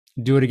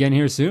do it again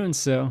here soon.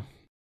 So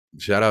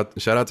shout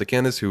out to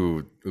Candace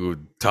who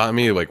taught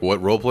me like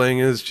what role playing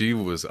is. She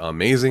was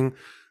amazing.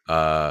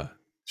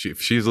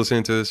 She's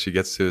listening to this, she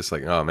gets to this,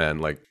 like, oh man,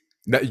 like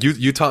that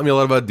you taught me a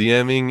lot about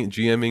DMing,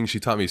 GMing. She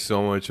taught me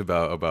so much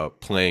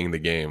about playing the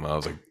game. I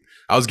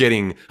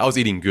was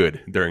eating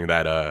good during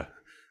that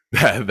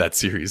that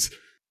series.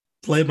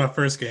 Played my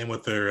first game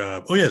with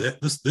her.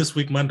 This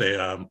week Monday.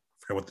 I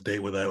forgot what the date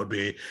with that would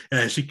be.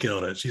 And she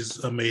killed it. She's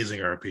amazing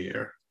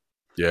RPer.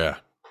 Yeah.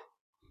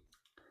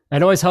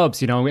 It always helps,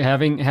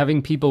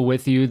 having people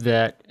with you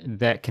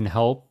that can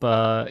help,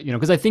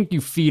 because I think you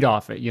feed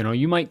off it.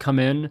 You might come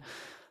in,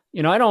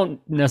 I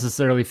don't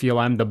necessarily feel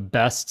I'm the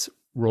best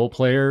role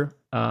player,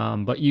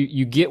 but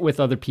you get with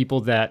other people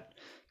that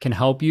can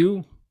help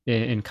you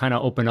and kind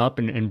of open up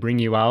and bring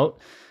you out.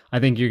 I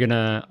think you're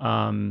gonna,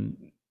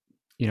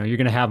 you're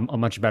gonna have a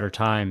much better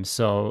time.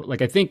 So,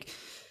 like, I think,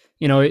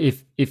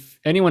 if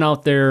anyone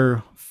out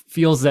there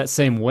feels that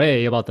same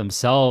way about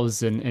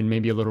themselves and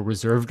maybe a little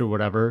reserved or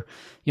whatever,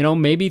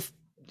 maybe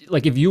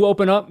like if you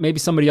open up, maybe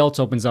somebody else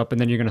opens up, and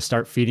then you're going to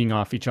start feeding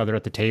off each other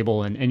at the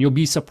table, and you'll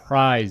be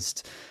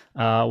surprised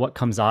what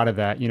comes out of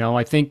that.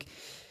 I think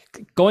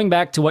going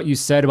back to what you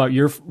said about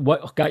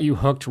what got you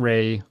hooked,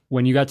 Ray,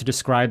 when you got to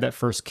describe that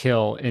first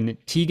kill in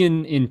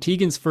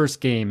Tegan's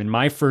first game, in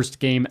my first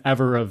game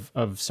ever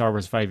of Star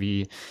Wars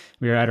 5e,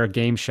 we were at our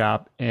game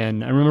shop,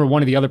 and I remember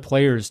one of the other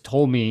players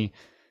told me,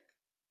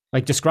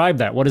 like, describe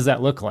that. What does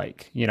that look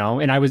like?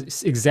 And I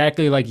was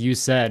exactly like you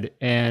said.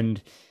 And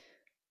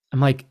I'm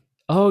like,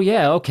 oh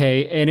yeah,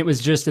 okay. And it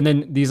was just, and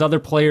then these other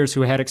players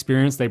who had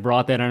experience, they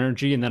brought that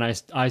energy. And then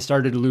I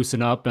started to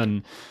loosen up,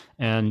 and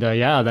then,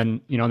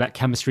 that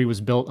chemistry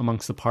was built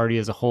amongst the party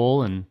as a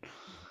whole. And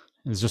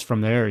it was just from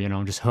there,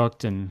 just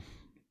hooked, and it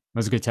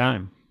was a good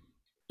time.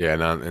 Yeah.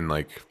 And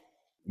like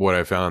what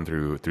I found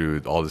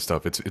through all this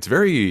stuff, it's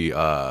very,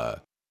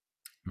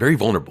 very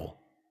vulnerable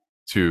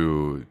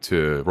to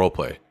role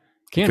play.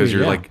 Because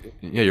you're like,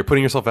 you're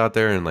putting yourself out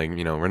there, and like,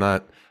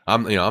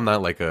 I'm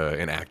not like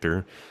an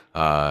actor,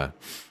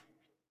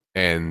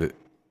 and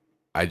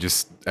I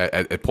just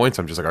at points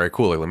I'm just like, all right,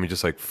 cool, like let me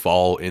just like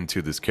fall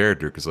into this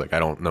character, because like I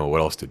don't know what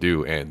else to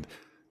do. And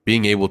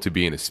being able to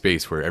be in a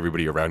space where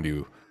everybody around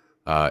you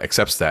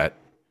accepts that,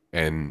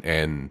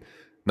 and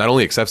not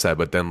only accepts that,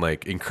 but then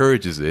like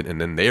encourages it,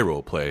 and then they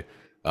role play.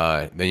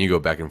 Then you go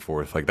back and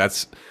forth. Like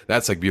that's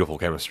like beautiful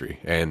chemistry,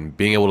 and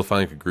being able to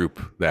find like a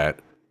group that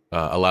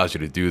allows you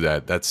to do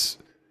that.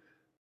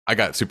 I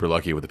got super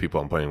lucky with the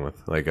people I'm playing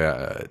with. Like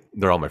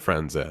they're all my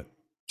friends that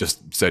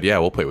just said, yeah,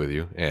 we'll play with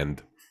you.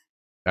 And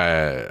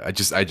I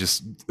just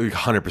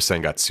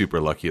 100% got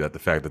super lucky that the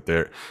fact that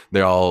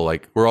they're all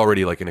like, we're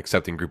already like an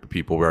accepting group of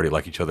people. We already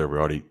like each other. We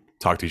already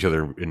talk to each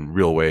other in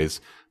real ways,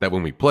 that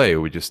when we play,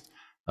 we just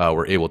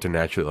we're able to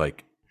naturally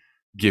like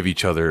give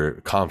each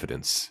other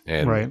confidence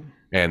Right.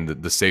 and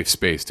the safe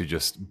space to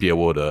just be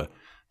able to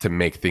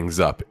make things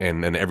up.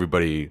 And then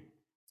everybody,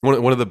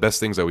 one of the best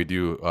things that we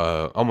do,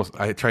 almost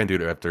I try and do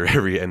it after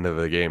every end of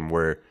the game,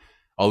 where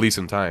I'll leave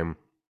some time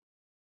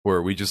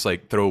where we just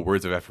like throw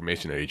words of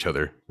affirmation at each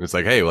other. It's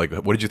like, hey, like,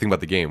 what did you think about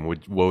the game?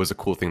 What was a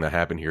cool thing that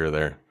happened here or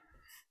there?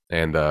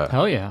 And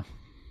Hell yeah.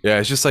 yeah,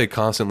 it's just like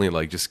constantly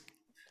like just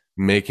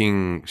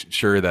making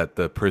sure that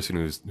the person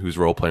who's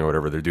role playing or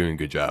whatever, they're doing a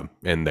good job,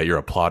 and that you're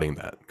applauding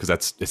that, because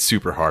it's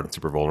super hard and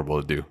super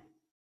vulnerable to do.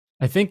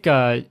 I think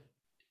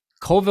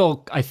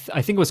Colville, I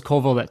think it was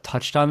Colville that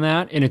touched on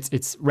that, and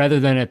it's rather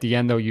than at the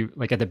end though, you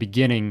like at the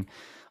beginning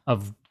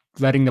of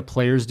letting the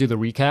players do the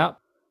recap.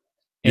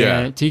 And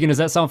Yeah. Tegan, does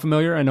that sound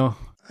familiar? I know.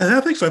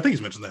 I think so. I think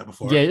he's mentioned that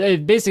before. Yeah,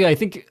 basically, I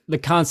think the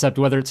concept,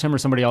 whether it's him or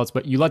somebody else,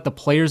 but you let the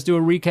players do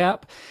a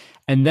recap,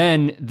 and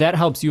then that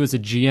helps you as a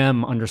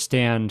GM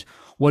understand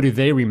what do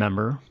they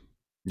remember,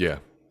 Yeah.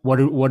 what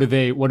do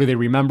they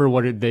remember,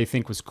 what did they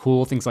think was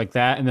cool, things like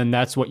that, and then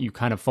that's what you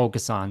kind of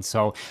focus on.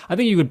 So I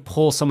think you could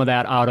pull some of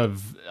that out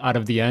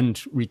of the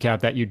end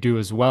recap that you do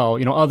as well.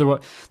 You know,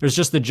 there's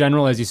just the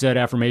general, as you said,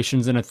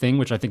 affirmations in a thing,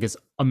 which I think is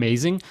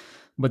amazing.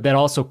 But that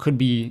also could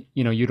be,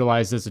 you know,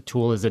 utilized as a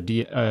tool as a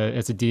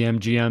DM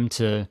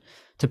GM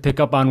to pick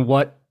up on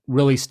what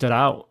really stood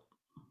out.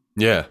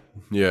 Yeah,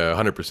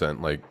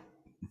 100%. Like,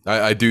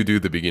 I do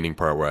the beginning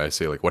part where I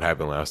say like what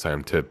happened last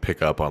time, to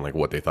pick up on like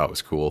what they thought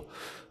was cool.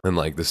 And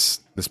like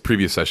this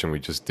previous session we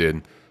just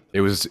did,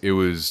 it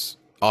was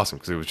awesome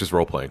because it was just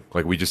role playing.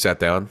 Like, we just sat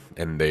down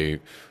and they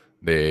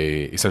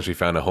essentially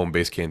found a home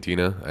based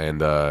cantina,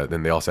 and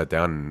then they all sat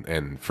down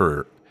and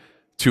for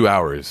 2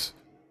 hours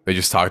they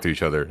just talked to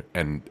each other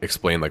and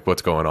explained like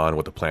what's going on,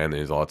 what the plan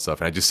is, all that stuff.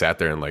 And I just sat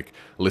there and like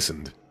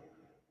listened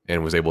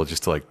and was able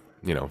just to like,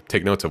 you know,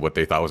 take notes of what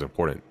they thought was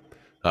important.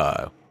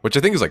 Which I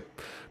think is like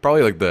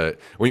probably like the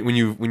when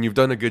you've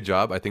done a good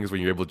job, I think is when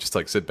you're able to just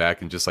like sit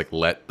back and just like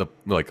let the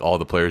like all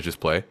the players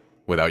just play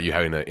without you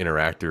having to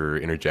interact or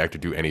interject or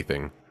do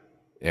anything.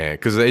 And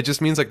because it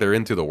just means like they're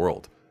into the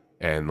world,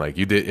 and like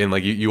you did, and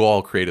like you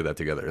all created that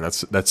together, and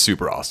that's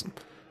super awesome.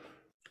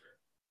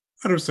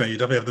 100%. You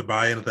definitely have the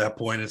buy-in at that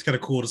point. It's kind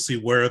of cool to see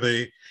where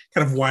they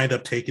kind of wind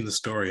up taking the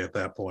story at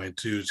that point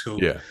too. So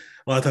Yeah.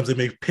 a lot of times they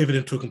may pivot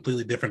into a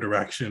completely different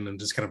direction and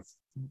just kind of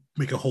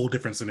make a whole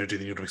different synergy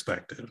than you'd have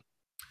expected.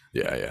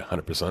 Yeah,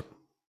 100%.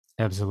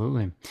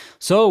 Absolutely.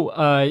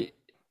 So,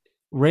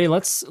 Ray,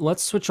 let's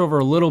switch over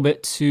a little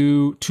bit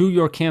to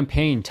your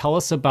campaign. Tell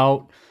us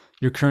about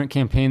your current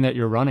campaign that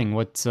you're running.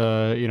 What's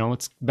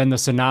been the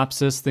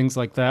synopsis, things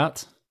like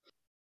that.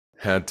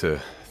 Had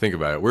to think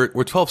about it.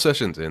 We're 12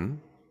 sessions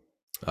in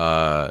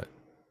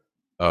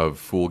of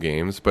full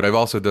games, but I've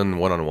also done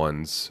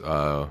one-on-ones,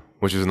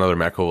 which is another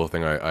Matt Colville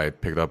thing I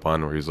picked up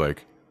on, where he's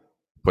like,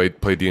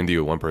 play D&D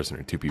with one person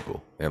or two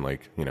people, and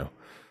like, you know,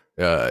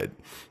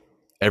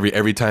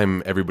 every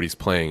time everybody's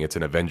playing, it's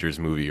an Avengers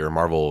movie or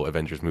Marvel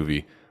Avengers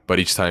movie, but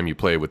each time you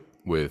play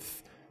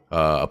with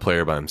a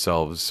player by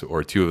themselves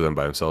or two of them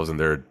by themselves, and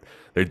they're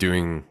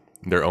doing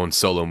their own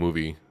solo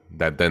movie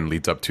that then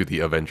leads up to the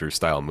Avengers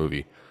style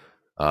movie.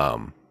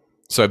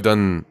 So I've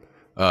done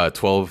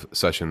 12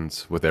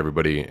 sessions with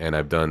everybody, and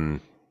I've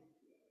done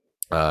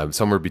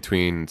somewhere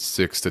between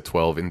 6 to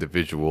 12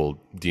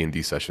 individual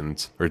D&D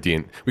sessions, or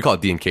we call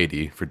it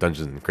D&KD for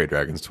Dungeons and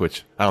Dragons,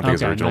 which I don't think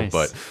is original,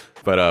 nice.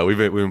 but we've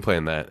been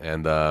playing that,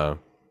 and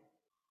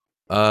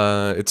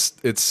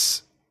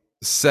it's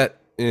set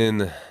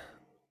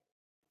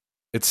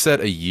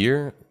a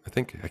year. I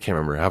think, I can't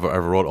remember. I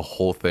wrote a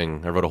whole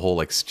thing. I wrote a whole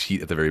like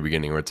sheet at the very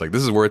beginning where it's like,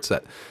 this is where it's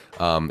set.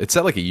 It's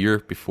set like a year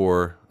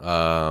before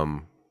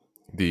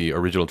the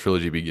original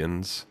trilogy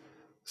begins.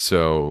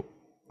 So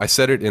I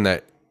set it in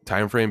that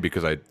time frame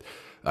because I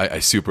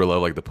super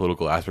love like the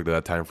political aspect of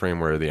that time frame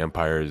where the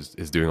Empire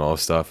is doing all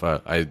this stuff.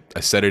 I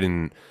set it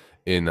in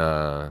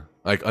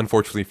like,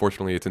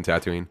 fortunately it's in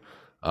Tatooine,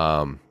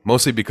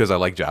 mostly because I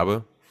like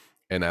Jabba,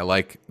 and I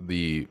like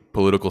the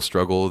political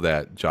struggle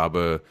that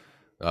Jabba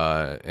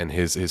and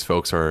his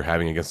folks are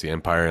having against the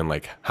Empire, and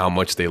like how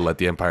much they let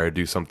the Empire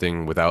do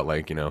something without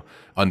like, you know,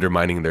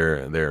 undermining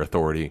their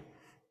authority,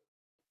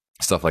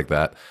 stuff like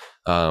that.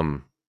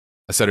 I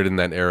set it in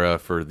that era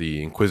for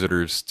the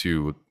Inquisitors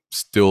to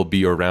still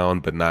be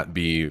around but not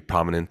be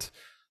prominent,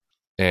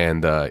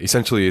 and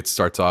essentially I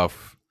started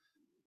off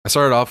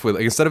with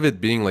like, instead of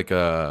it being like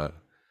I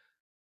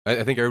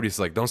think everybody's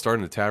like, don't start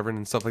in the tavern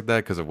and stuff like that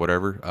because of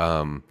whatever.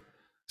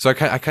 So I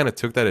kind of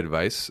took that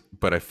advice,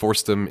 but I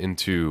forced them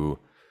into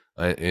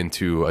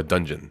a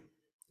dungeon,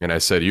 and I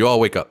said, you all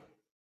wake up,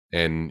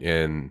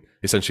 and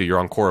essentially you're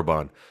on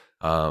Korriban,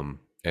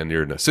 and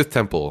you're in a Sith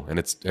temple, and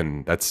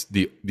that's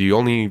the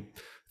only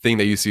thing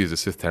that you see is a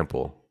Sith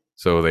temple.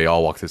 So they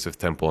all walk to the Sith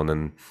temple, and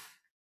then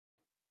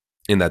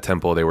in that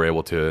temple they were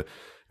able to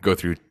go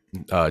through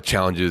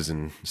challenges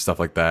and stuff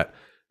like that,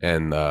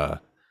 and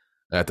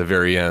at the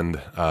very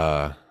end,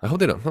 I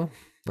hope they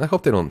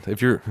don't.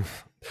 If you're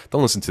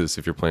don't listen to this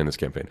if you're playing this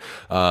campaign.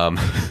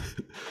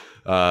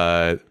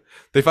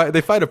 They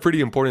fight a pretty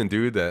important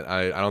dude that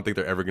I don't think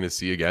they're ever going to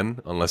see again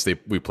unless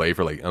we play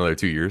for like another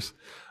 2 years.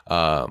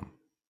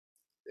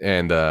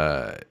 And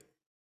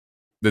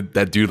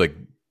that dude like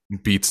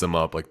beats them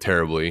up like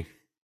terribly,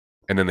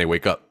 and then they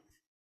wake up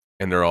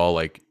and they're all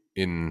like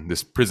in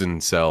this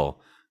prison cell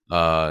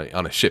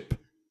on a ship,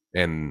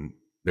 and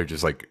they're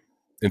just like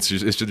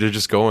they're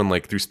just going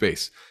like through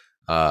space.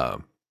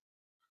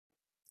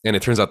 And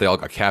it turns out they all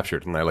got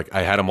captured, and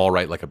I had them all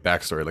write like a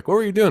backstory, like what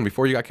were you doing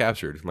before you got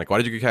captured? I'm like, why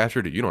did you get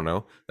captured? You don't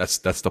know. That's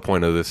the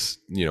point of this,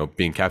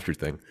 being captured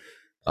thing.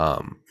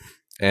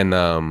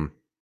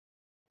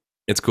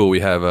 It's cool. We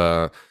have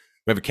a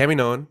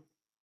Kaminoan,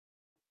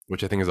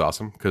 which I think is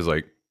awesome because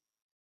like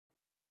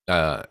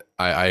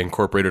I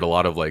incorporated a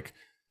lot of like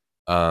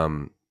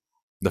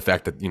the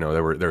fact that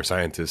there were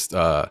scientists.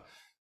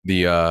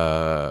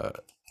 The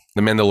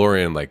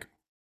Mandalorian, like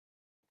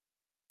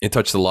it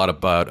touched a lot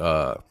about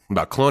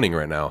cloning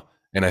right now,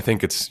 and I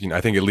think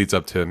I think it leads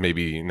up to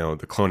maybe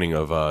the cloning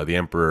of the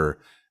Emperor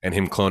and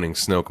him cloning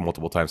Snoke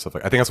multiple times, stuff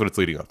like. I think that's what it's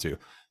leading up to,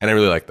 and I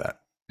really like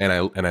that, and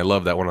I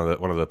love that one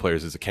of the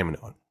players is a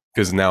Kaminoan,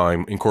 because now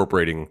I'm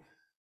incorporating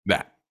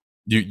that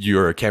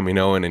you're a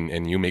Kaminoan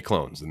and you make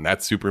clones, and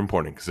that's super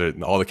important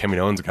because all the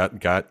Kaminoans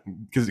got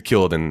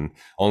killed, and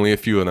only a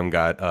few of them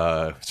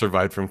got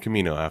survived from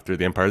Kamino after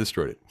the Empire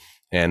destroyed it,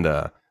 and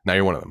now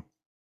you're one of them.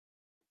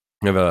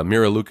 We have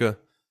Mira Luca,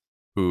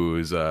 who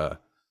is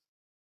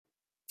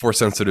Force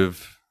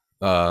sensitive,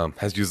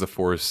 has used the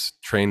Force,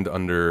 trained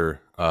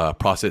under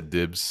Prosit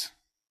Dibs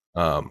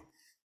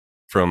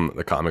from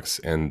the comics,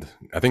 and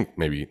I think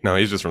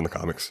he's just from the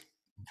comics,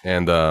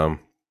 and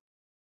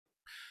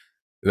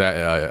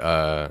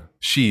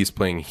she's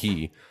playing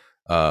he,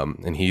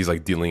 and he's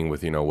like dealing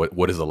with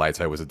what is the light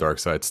side, what's the dark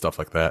side, stuff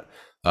like that.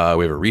 We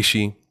have a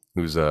Rishi,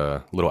 who's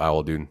a little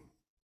owl dude.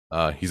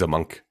 He's a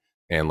monk,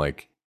 and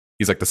like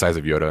he's like the size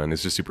of Yoda, and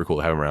it's just super cool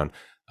to have him around.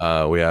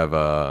 We have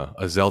a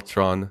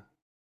Zeltron,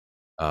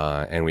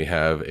 and we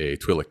have a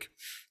Twi'lek,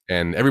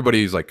 and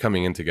everybody's like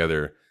coming in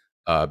together,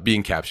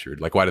 being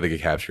captured. Like, why did they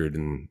get captured?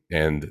 And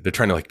they're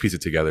trying to like piece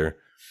it together.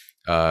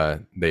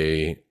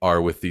 They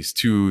are with these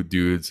two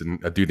dudes,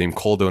 and a dude named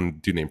Koldo and a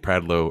dude named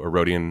Pradlo, a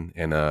Rodian,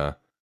 and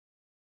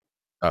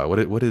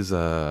what is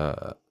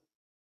a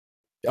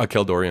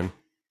Keldorian,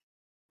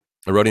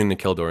 a Rodian and a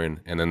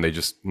Keldorian, and then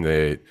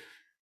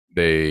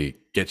they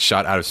get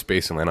shot out of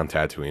space and land on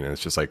Tatooine, and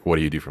it's just like, what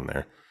do you do from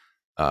there?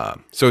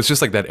 So it's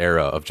just like that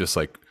era of just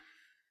like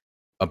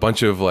a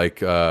bunch of like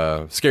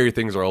scary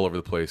things are all over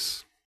the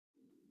place.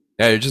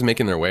 Yeah, they're just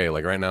making their way.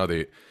 Like right now,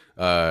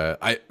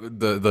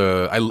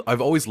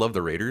 I've always loved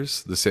the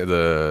Raiders, the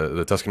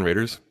Tusken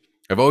Raiders.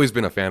 I've always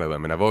been a fan of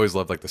them, and I've always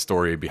loved like the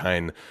story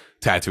behind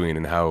Tatooine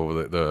and how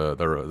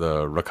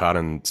the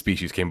Rakatan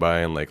species came by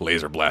and like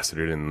laser blasted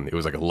it, and it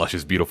was like a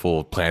luscious,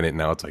 beautiful planet. And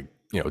now it's like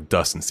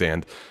dust and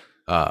sand.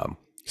 So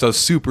I was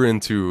super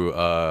into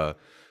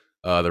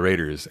the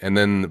Raiders, and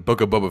then the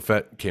Book of Boba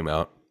Fett came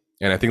out,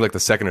 and I think like the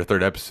second or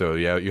third episode,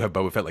 you have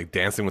Boba Fett like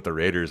dancing with the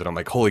Raiders, and I'm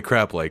like, holy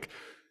crap! Like,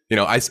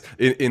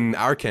 in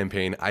our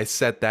campaign, I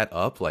set that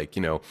up like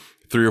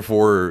 3 or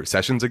 4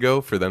 sessions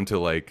ago for them to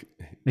like.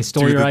 They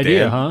stole your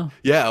idea, huh?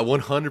 Yeah,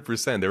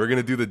 100%. They were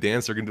gonna do the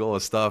dance. They're gonna do all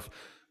this stuff,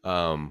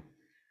 and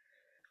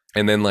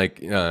then like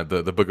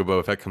the Book of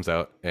Boba Fett comes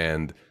out,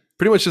 and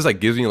pretty much just like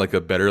gives me like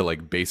a better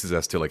like basis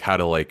as to like how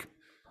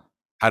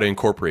to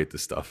incorporate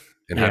this stuff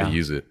and how to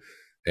use it,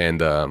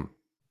 and and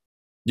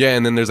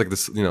then there's like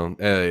this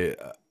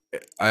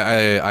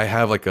I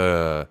have like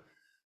a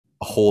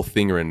whole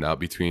thing written out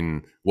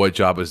between what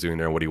Jabba's doing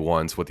there and what he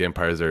wants, what the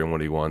Empire's there and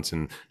what he wants,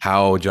 and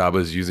how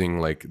Jabba's using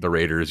like the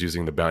Raiders,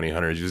 using the bounty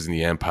hunters, using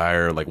the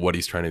Empire, like what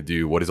he's trying to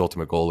do, what his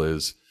ultimate goal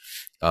is,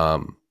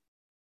 and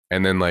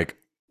then like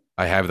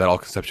I have that all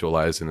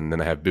conceptualized, and then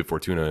I have Bib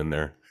Fortuna in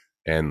there,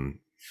 and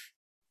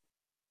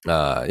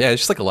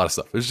it's just like a lot of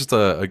stuff. There's just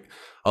a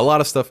lot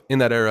of stuff in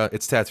that era.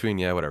 It's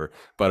Tatooine, whatever,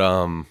 but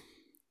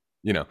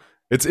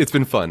it's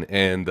been fun,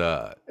 and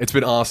it's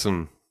been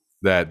awesome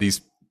that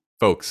these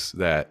folks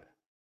that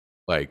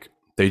like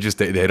they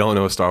don't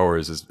know Star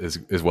Wars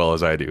as well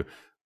as I do.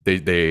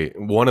 They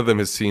one of them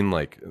has seen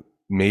like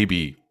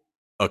maybe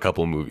a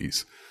couple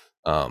movies,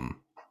 and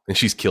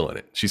she's killing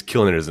it. She's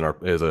killing it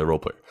as a role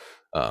player.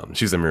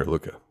 She's Amira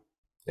Luca,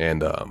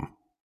 and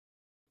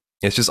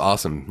it's just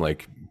awesome,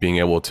 like being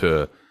able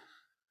to,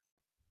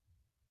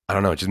 I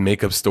don't know, just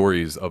make up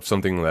stories of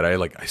something that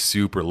I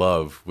super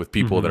love with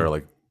people that are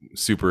like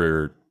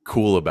super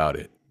cool about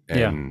it,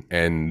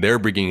 and they're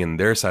bringing in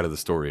their side of the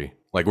story.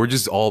 Like we're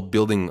just all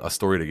building a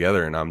story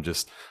together, and I'm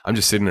just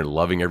sitting there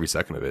loving every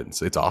second of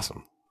it. It's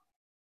awesome.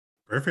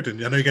 Perfect.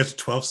 And I know you guys are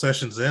 12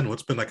 sessions in.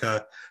 What's been like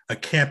a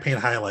campaign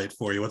highlight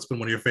for you? What's been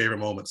one of your favorite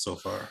moments so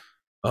far?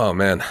 Oh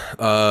man,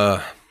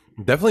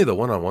 definitely the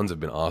one-on-ones have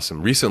been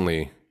awesome.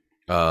 Recently,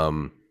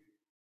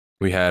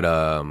 we had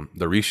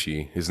the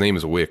Rishi. His name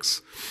is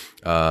Wix,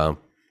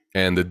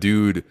 and the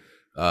dude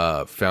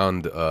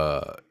found.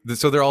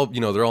 So they're all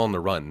on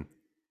the run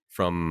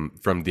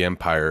from the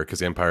Empire, because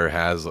the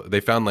Empire they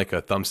found like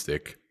a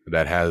thumbstick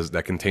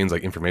that contains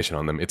like information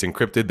on them. It's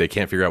encrypted. They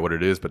can't figure out what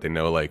it is, but they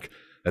know like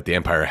that the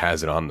Empire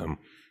has it on them.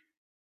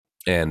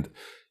 And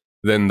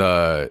then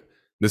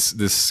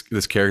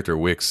this character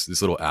Wix,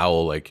 this little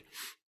owl, like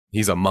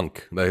he's a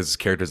monk. His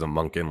character's a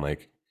monk, and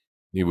like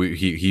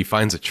he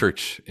finds a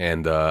church,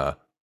 and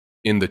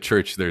in the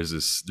church there's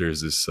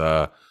this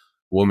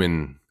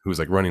woman who's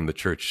like running the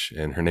church,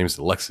 and her name's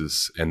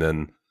Alexis. And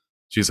then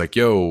she's like,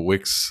 "Yo,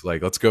 Wix,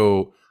 like let's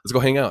go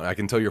hang out. I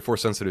can tell you're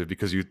force sensitive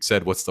because you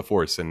said what's the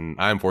force, and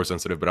I'm force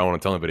sensitive, but I don't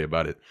want to tell anybody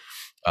about it."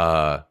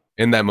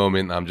 In that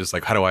moment, I'm just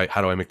like, how do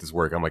I make this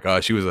work? I'm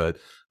like, she was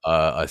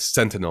a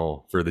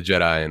sentinel for the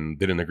Jedi and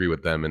didn't agree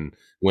with them and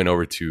went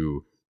over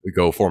to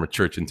go form a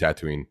church in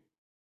Tatooine.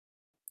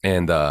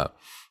 And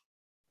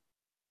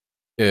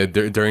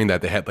during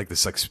that, they had like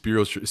this like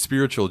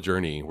spiritual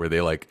journey where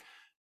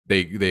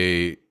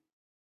they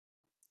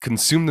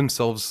consume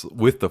themselves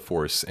with the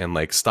Force and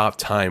like stop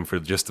time for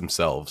just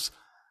themselves.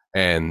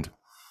 And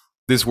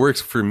this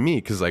works for me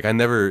because like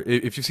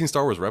if you've seen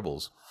Star Wars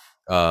Rebels,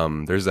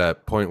 there's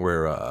that point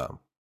where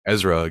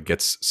Ezra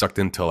gets sucked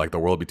into like the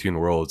world between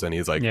worlds, and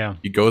he's like,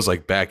 he goes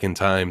like back in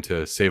time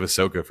to save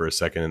Ahsoka for a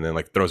second, and then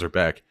like throws her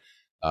back.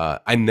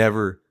 I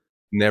never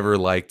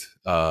liked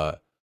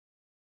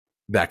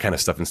that kind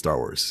of stuff in Star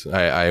Wars.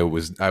 I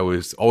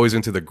was always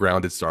into the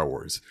grounded Star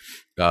Wars.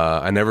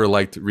 I never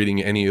liked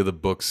reading any of the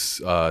books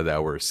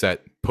that were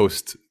set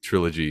post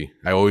trilogy.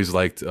 I always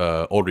liked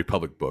Old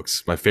Republic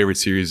books. My favorite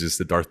series is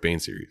the Darth Bane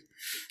series.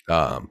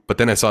 But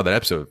then I saw that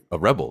episode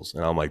of Rebels,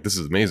 and I'm like, this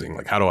is amazing.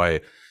 Like, how do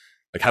I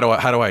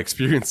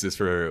experience this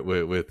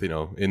with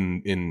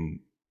in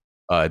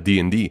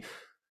D&D?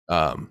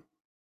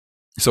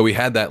 So we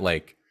had that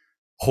like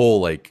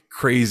whole like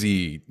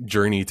crazy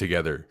journey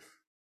together,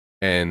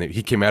 and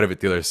he came out of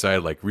it the other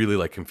side like really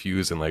like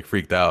confused and like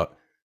freaked out,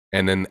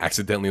 and then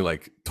accidentally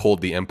like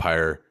told the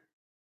Empire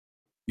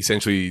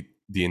essentially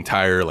the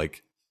entire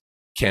like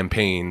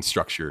campaign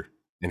structure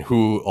and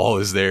who all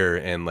is there,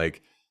 and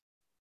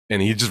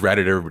he just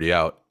ratted everybody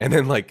out. And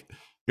then like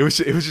it was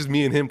just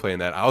me and him playing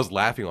that. I was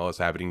laughing while it was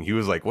happening. He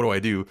was like, what do I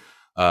do?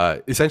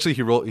 Essentially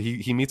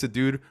he meets a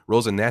dude,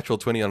 rolls a natural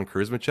 20 on a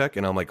charisma check,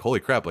 and I'm like, holy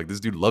crap, like this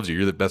dude loves you,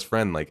 you're the best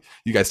friend. Like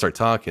you guys start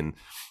talking,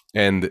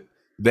 and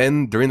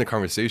then during the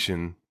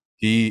conversation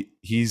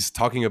he's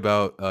talking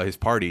about his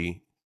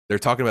party. They're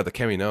talking about the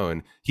Kamino,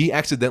 and he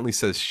accidentally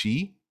says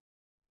she,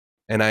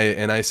 and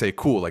I say,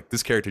 cool, like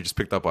this character just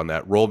picked up on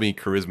that. Roll me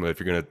charisma if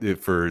you're gonna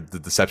for the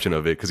deception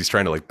of it, because he's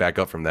trying to like back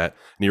up from that,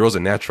 and he rolls a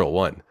natural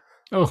 1.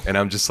 Oh, and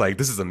I'm just like,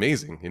 this is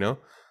amazing, you know.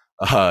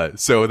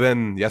 So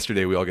then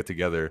yesterday we all get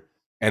together,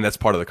 and that's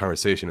part of the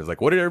conversation is like,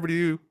 what did everybody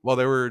do while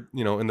they were,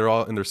 and they're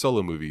all in their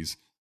solo movies?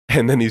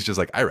 And then he's just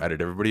like, I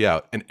ratted everybody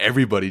out, and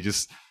everybody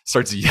just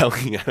starts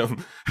yelling at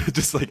him,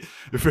 just like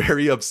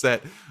very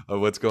upset of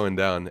what's going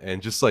down,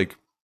 and just like,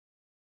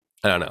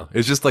 I don't know,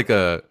 it's just like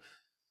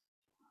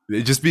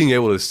just being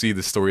able to see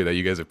the story that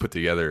you guys have put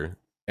together,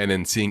 and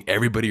then seeing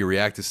everybody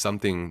react to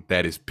something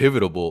that is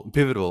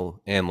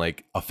pivotal and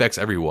like affects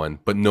everyone,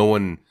 but no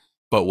one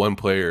but one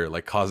player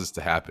like causes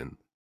to happen.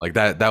 Like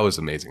that was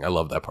amazing. I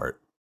love that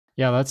part.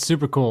 Yeah, that's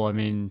super cool. I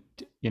mean,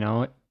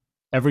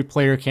 every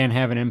player can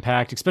have an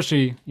impact,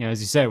 especially, as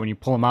you said, when you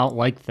pull them out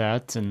like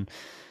that, and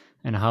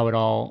how it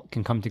all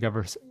can come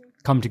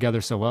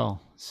together so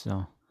well.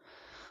 So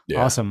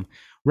yeah. Awesome.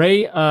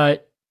 Ray,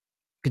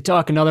 could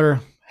talk another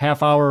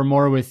half hour or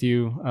more with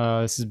you.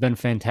 This has been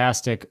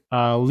fantastic.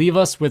 Leave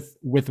us with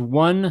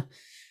one.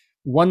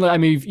 I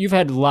mean, you've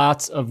had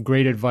lots of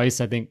great advice,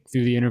 I think,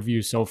 through the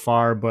interview so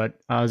far. But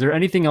is there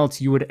anything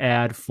else you would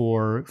add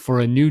for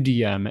a new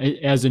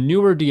DM, as a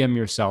newer DM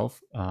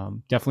yourself?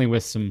 Definitely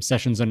with some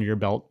sessions under your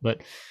belt.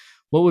 But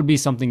what would be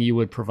something you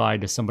would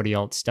provide to somebody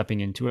else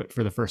stepping into it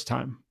for the first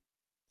time?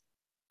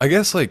 I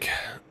guess like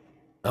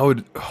I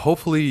would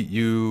hopefully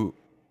you.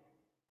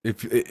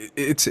 If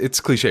it's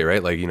cliche,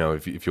 right? Like,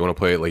 if you want to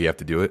play it, like you have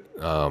to do it.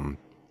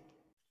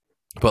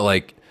 But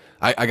like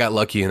I got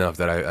lucky enough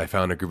that I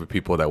found a group of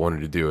people that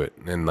wanted to do it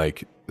and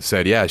like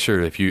said, yeah,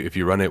 sure. If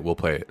you run it, we'll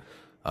play it.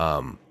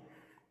 And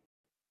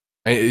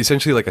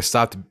essentially like I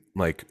stopped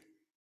like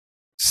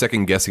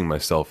second guessing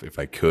myself if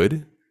I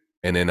could.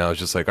 And then I was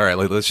just like, all right,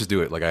 let's just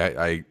do it. Like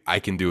I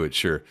can do it.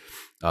 Sure.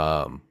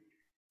 And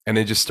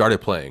then just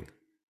started playing.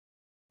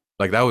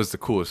 Like that was the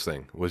coolest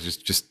thing, was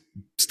just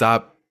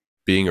stop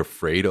being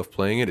afraid of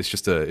playing it. It's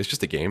just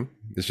a game.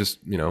 It's just,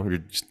 you're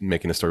just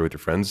making a story with your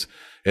friends.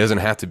 It doesn't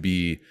have to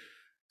be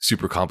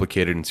super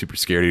complicated and super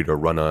scary to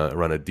run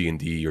a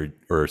D&D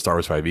or Star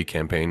Wars 5e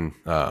campaign.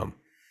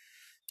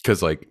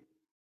 Cause like,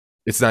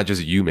 it's not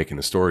just you making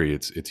the story.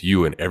 It's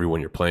you and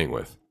everyone you're playing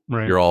with.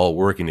 Right. You're all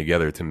working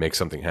together to make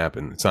something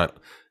happen. It's not,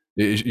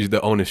 the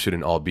onus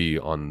shouldn't all be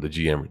on the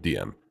GM or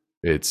DM.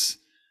 It's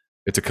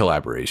a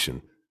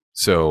collaboration.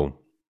 So,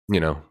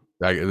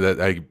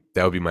 that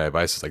would be my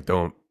advice, is like,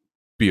 don't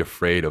be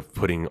afraid of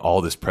putting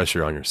all this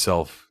pressure on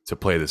yourself to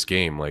play this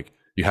game. Like,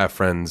 you have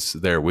friends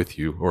there with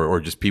you,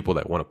 or just people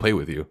that want to play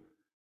with you.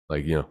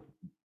 Like,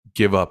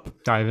 give up,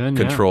 dive in,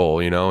 control,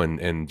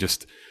 and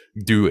just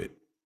do it.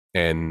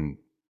 And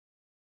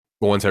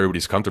once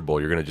everybody's comfortable,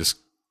 you're gonna just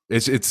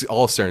it's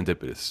all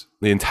serendipitous.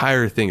 The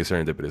entire thing is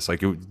serendipitous.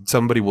 Like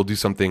somebody will do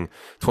something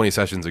 20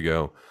 sessions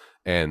ago,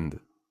 and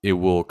it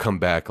will come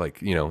back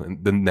like, you know, in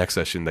the next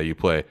session that you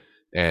play,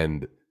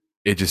 and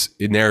it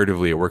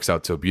narratively it works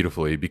out so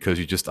beautifully because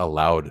you just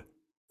allowed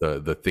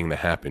the thing to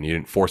happen. You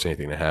didn't force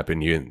anything to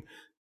happen. You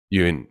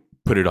didn't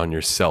put it on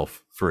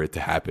yourself for it to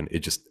happen. It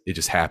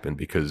just happened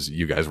because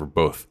you guys were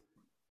both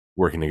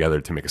working together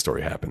to make a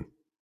story happen.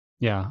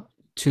 Yeah.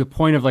 To the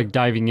point of like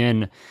diving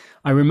in,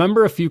 I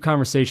remember a few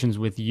conversations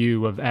with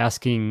you of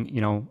asking, you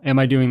know, am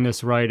I doing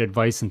this right,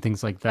 advice and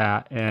things like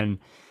that. And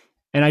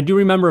I do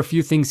remember a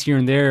few things here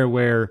and there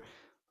where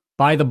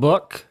by the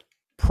book,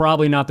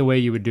 probably not the way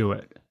you would do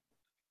it,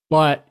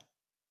 but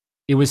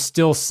it was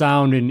still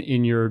sound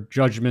in your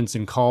judgments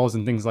and calls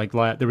and things like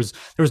that. There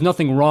was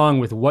nothing wrong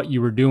with what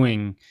you were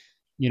doing.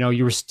 You know,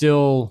 you were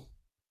still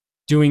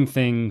doing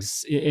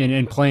things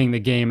and playing the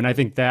game. And I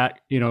think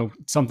that, you know,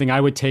 something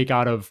I would take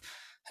out of,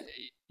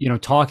 you know,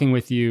 talking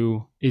with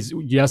you is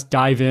just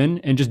dive in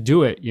and just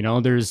do it. You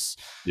know, there's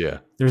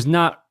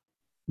not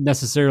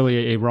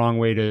necessarily a wrong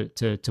way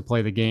to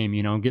play the game,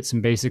 you know, get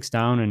some basics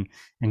down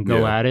and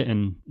go at it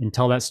and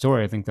tell that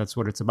story. I think that's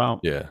what it's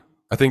about. Yeah.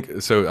 I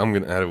think so. I'm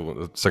going to add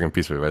a second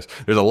piece of advice.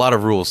 There's a lot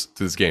of rules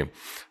to this game.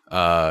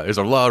 There's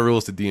a lot of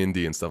rules to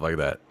D&D and stuff like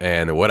that.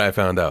 And what I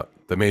found out,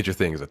 the major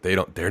thing is that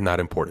they're not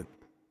important.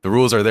 The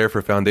rules are there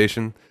for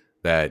foundation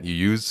that you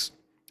use,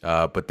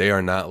 but they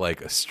are not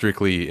like a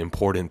strictly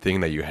important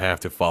thing that you have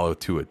to follow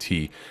to a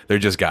T. They're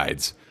just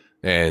guides.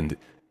 And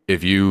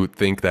if you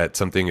think that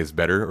something is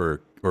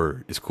better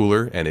or is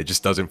cooler and it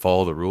just doesn't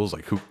follow the rules,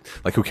 like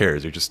who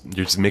cares? You're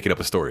just making up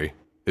a story.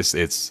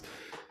 It's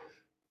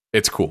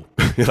cool.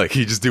 Like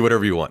you just do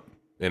whatever you want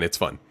and it's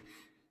fun.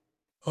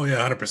 Oh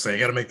yeah, 100%. You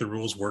got to make the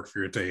rules work for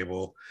your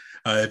table.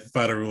 If you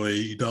find a rule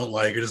you don't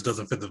like, it just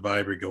doesn't fit the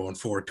vibe you're going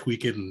for,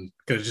 tweak it and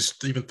kind of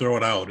just even throw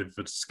it out if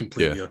it's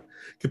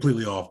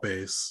completely off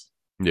base.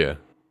 Yeah,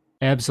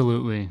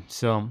 absolutely.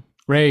 So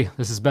Ray,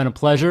 this has been a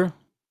pleasure.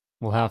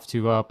 We'll have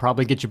to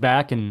probably get you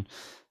back and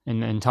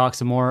talk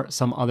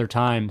some other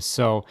time.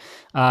 So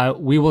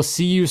we will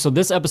see you. So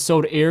this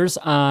episode airs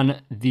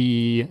on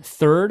the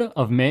 3rd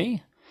of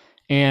May,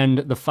 and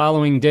the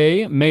following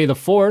day, May the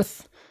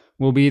 4th,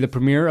 will be the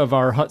premiere of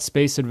our Hut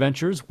Space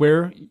Adventures,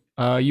 where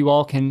you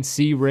all can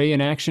see Ray in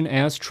action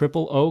as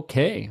Triple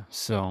OK.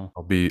 So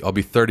I'll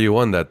be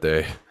 31 that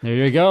day. There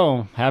you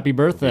go. Happy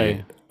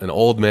birthday. An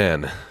old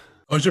man.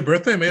 Oh, it's your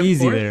birthday, May the 4th?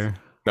 Easy there.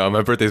 No,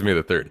 my birthday's May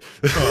the 3rd.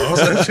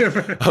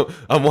 Oh,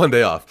 I'm one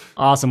day off.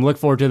 Awesome. Look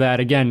forward to that.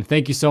 Again,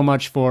 thank you so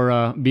much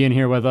for being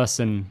here with us,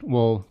 and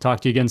we'll talk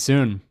to you again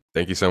soon.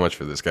 Thank you so much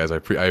for this, guys. I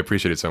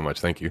appreciate it so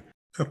much. Thank you.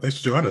 Oh, thanks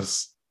for joining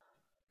us.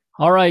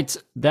 All right.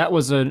 That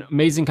was an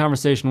amazing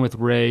conversation with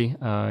Ray.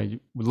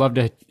 Would love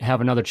to have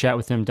another chat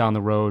with him down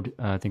the road.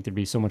 I think there'd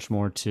be so much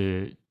more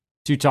to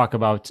talk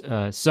about.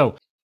 So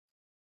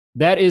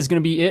that is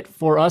going to be it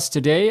for us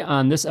today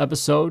on this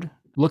episode.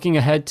 Looking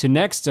ahead to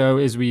next,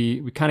 as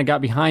we kind of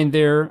got behind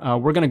there,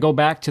 we're going to go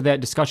back to that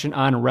discussion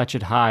on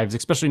Wretched Hives,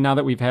 especially now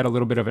that we've had a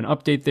little bit of an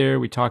update there.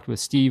 We talked with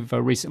Steve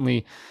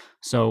recently.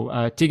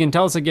 So Tegan,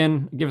 tell us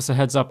again, give us a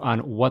heads up on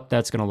what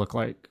that's going to look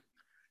like.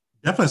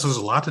 Definitely. So there's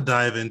a lot to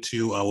dive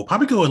into. We'll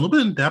probably go a little bit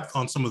in depth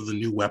on some of the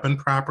new weapon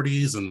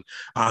properties and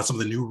some of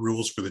the new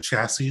rules for the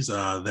chassis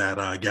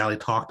that Gally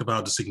talked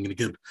about, just so you can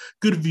get a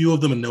good view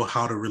of them and know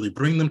how to really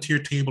bring them to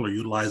your table or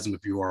utilize them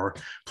if you are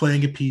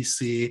playing a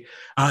PC.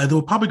 And then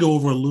we'll probably go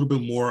over a little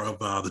bit more of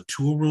the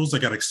tool rules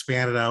that got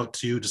expanded out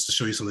too, just to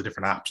show you some of the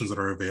different options that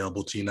are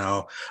available to you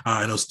now.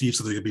 I know Steve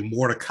said there could be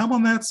more to come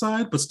on that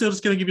side, but still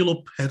just going to give you a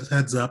little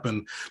heads up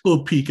and a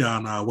little peek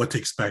on what to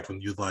expect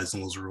when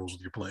utilizing those rules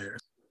with your players.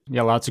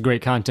 Yeah, lots of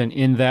great content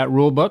in that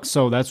rule book,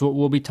 so that's what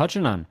we'll be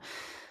touching on.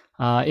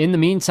 In the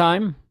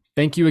meantime,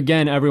 thank you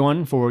again,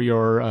 everyone, for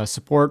your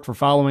support, for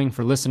following,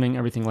 for listening,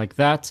 everything like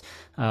that.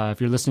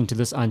 If you're listening to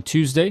this on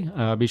Tuesday,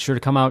 be sure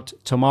to come out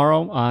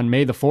tomorrow on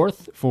May the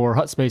 4th for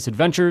Hut Space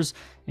Adventures,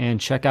 and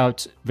check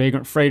out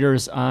Vagrant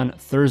Freighters on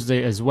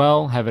Thursday as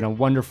well. Having a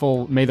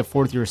wonderful May the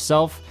 4th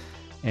yourself,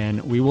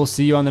 and we will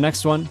see you on the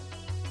next one.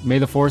 May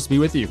the Force be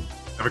with you.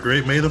 Have a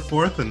great May the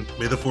 4th, and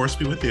may the Force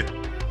be with you.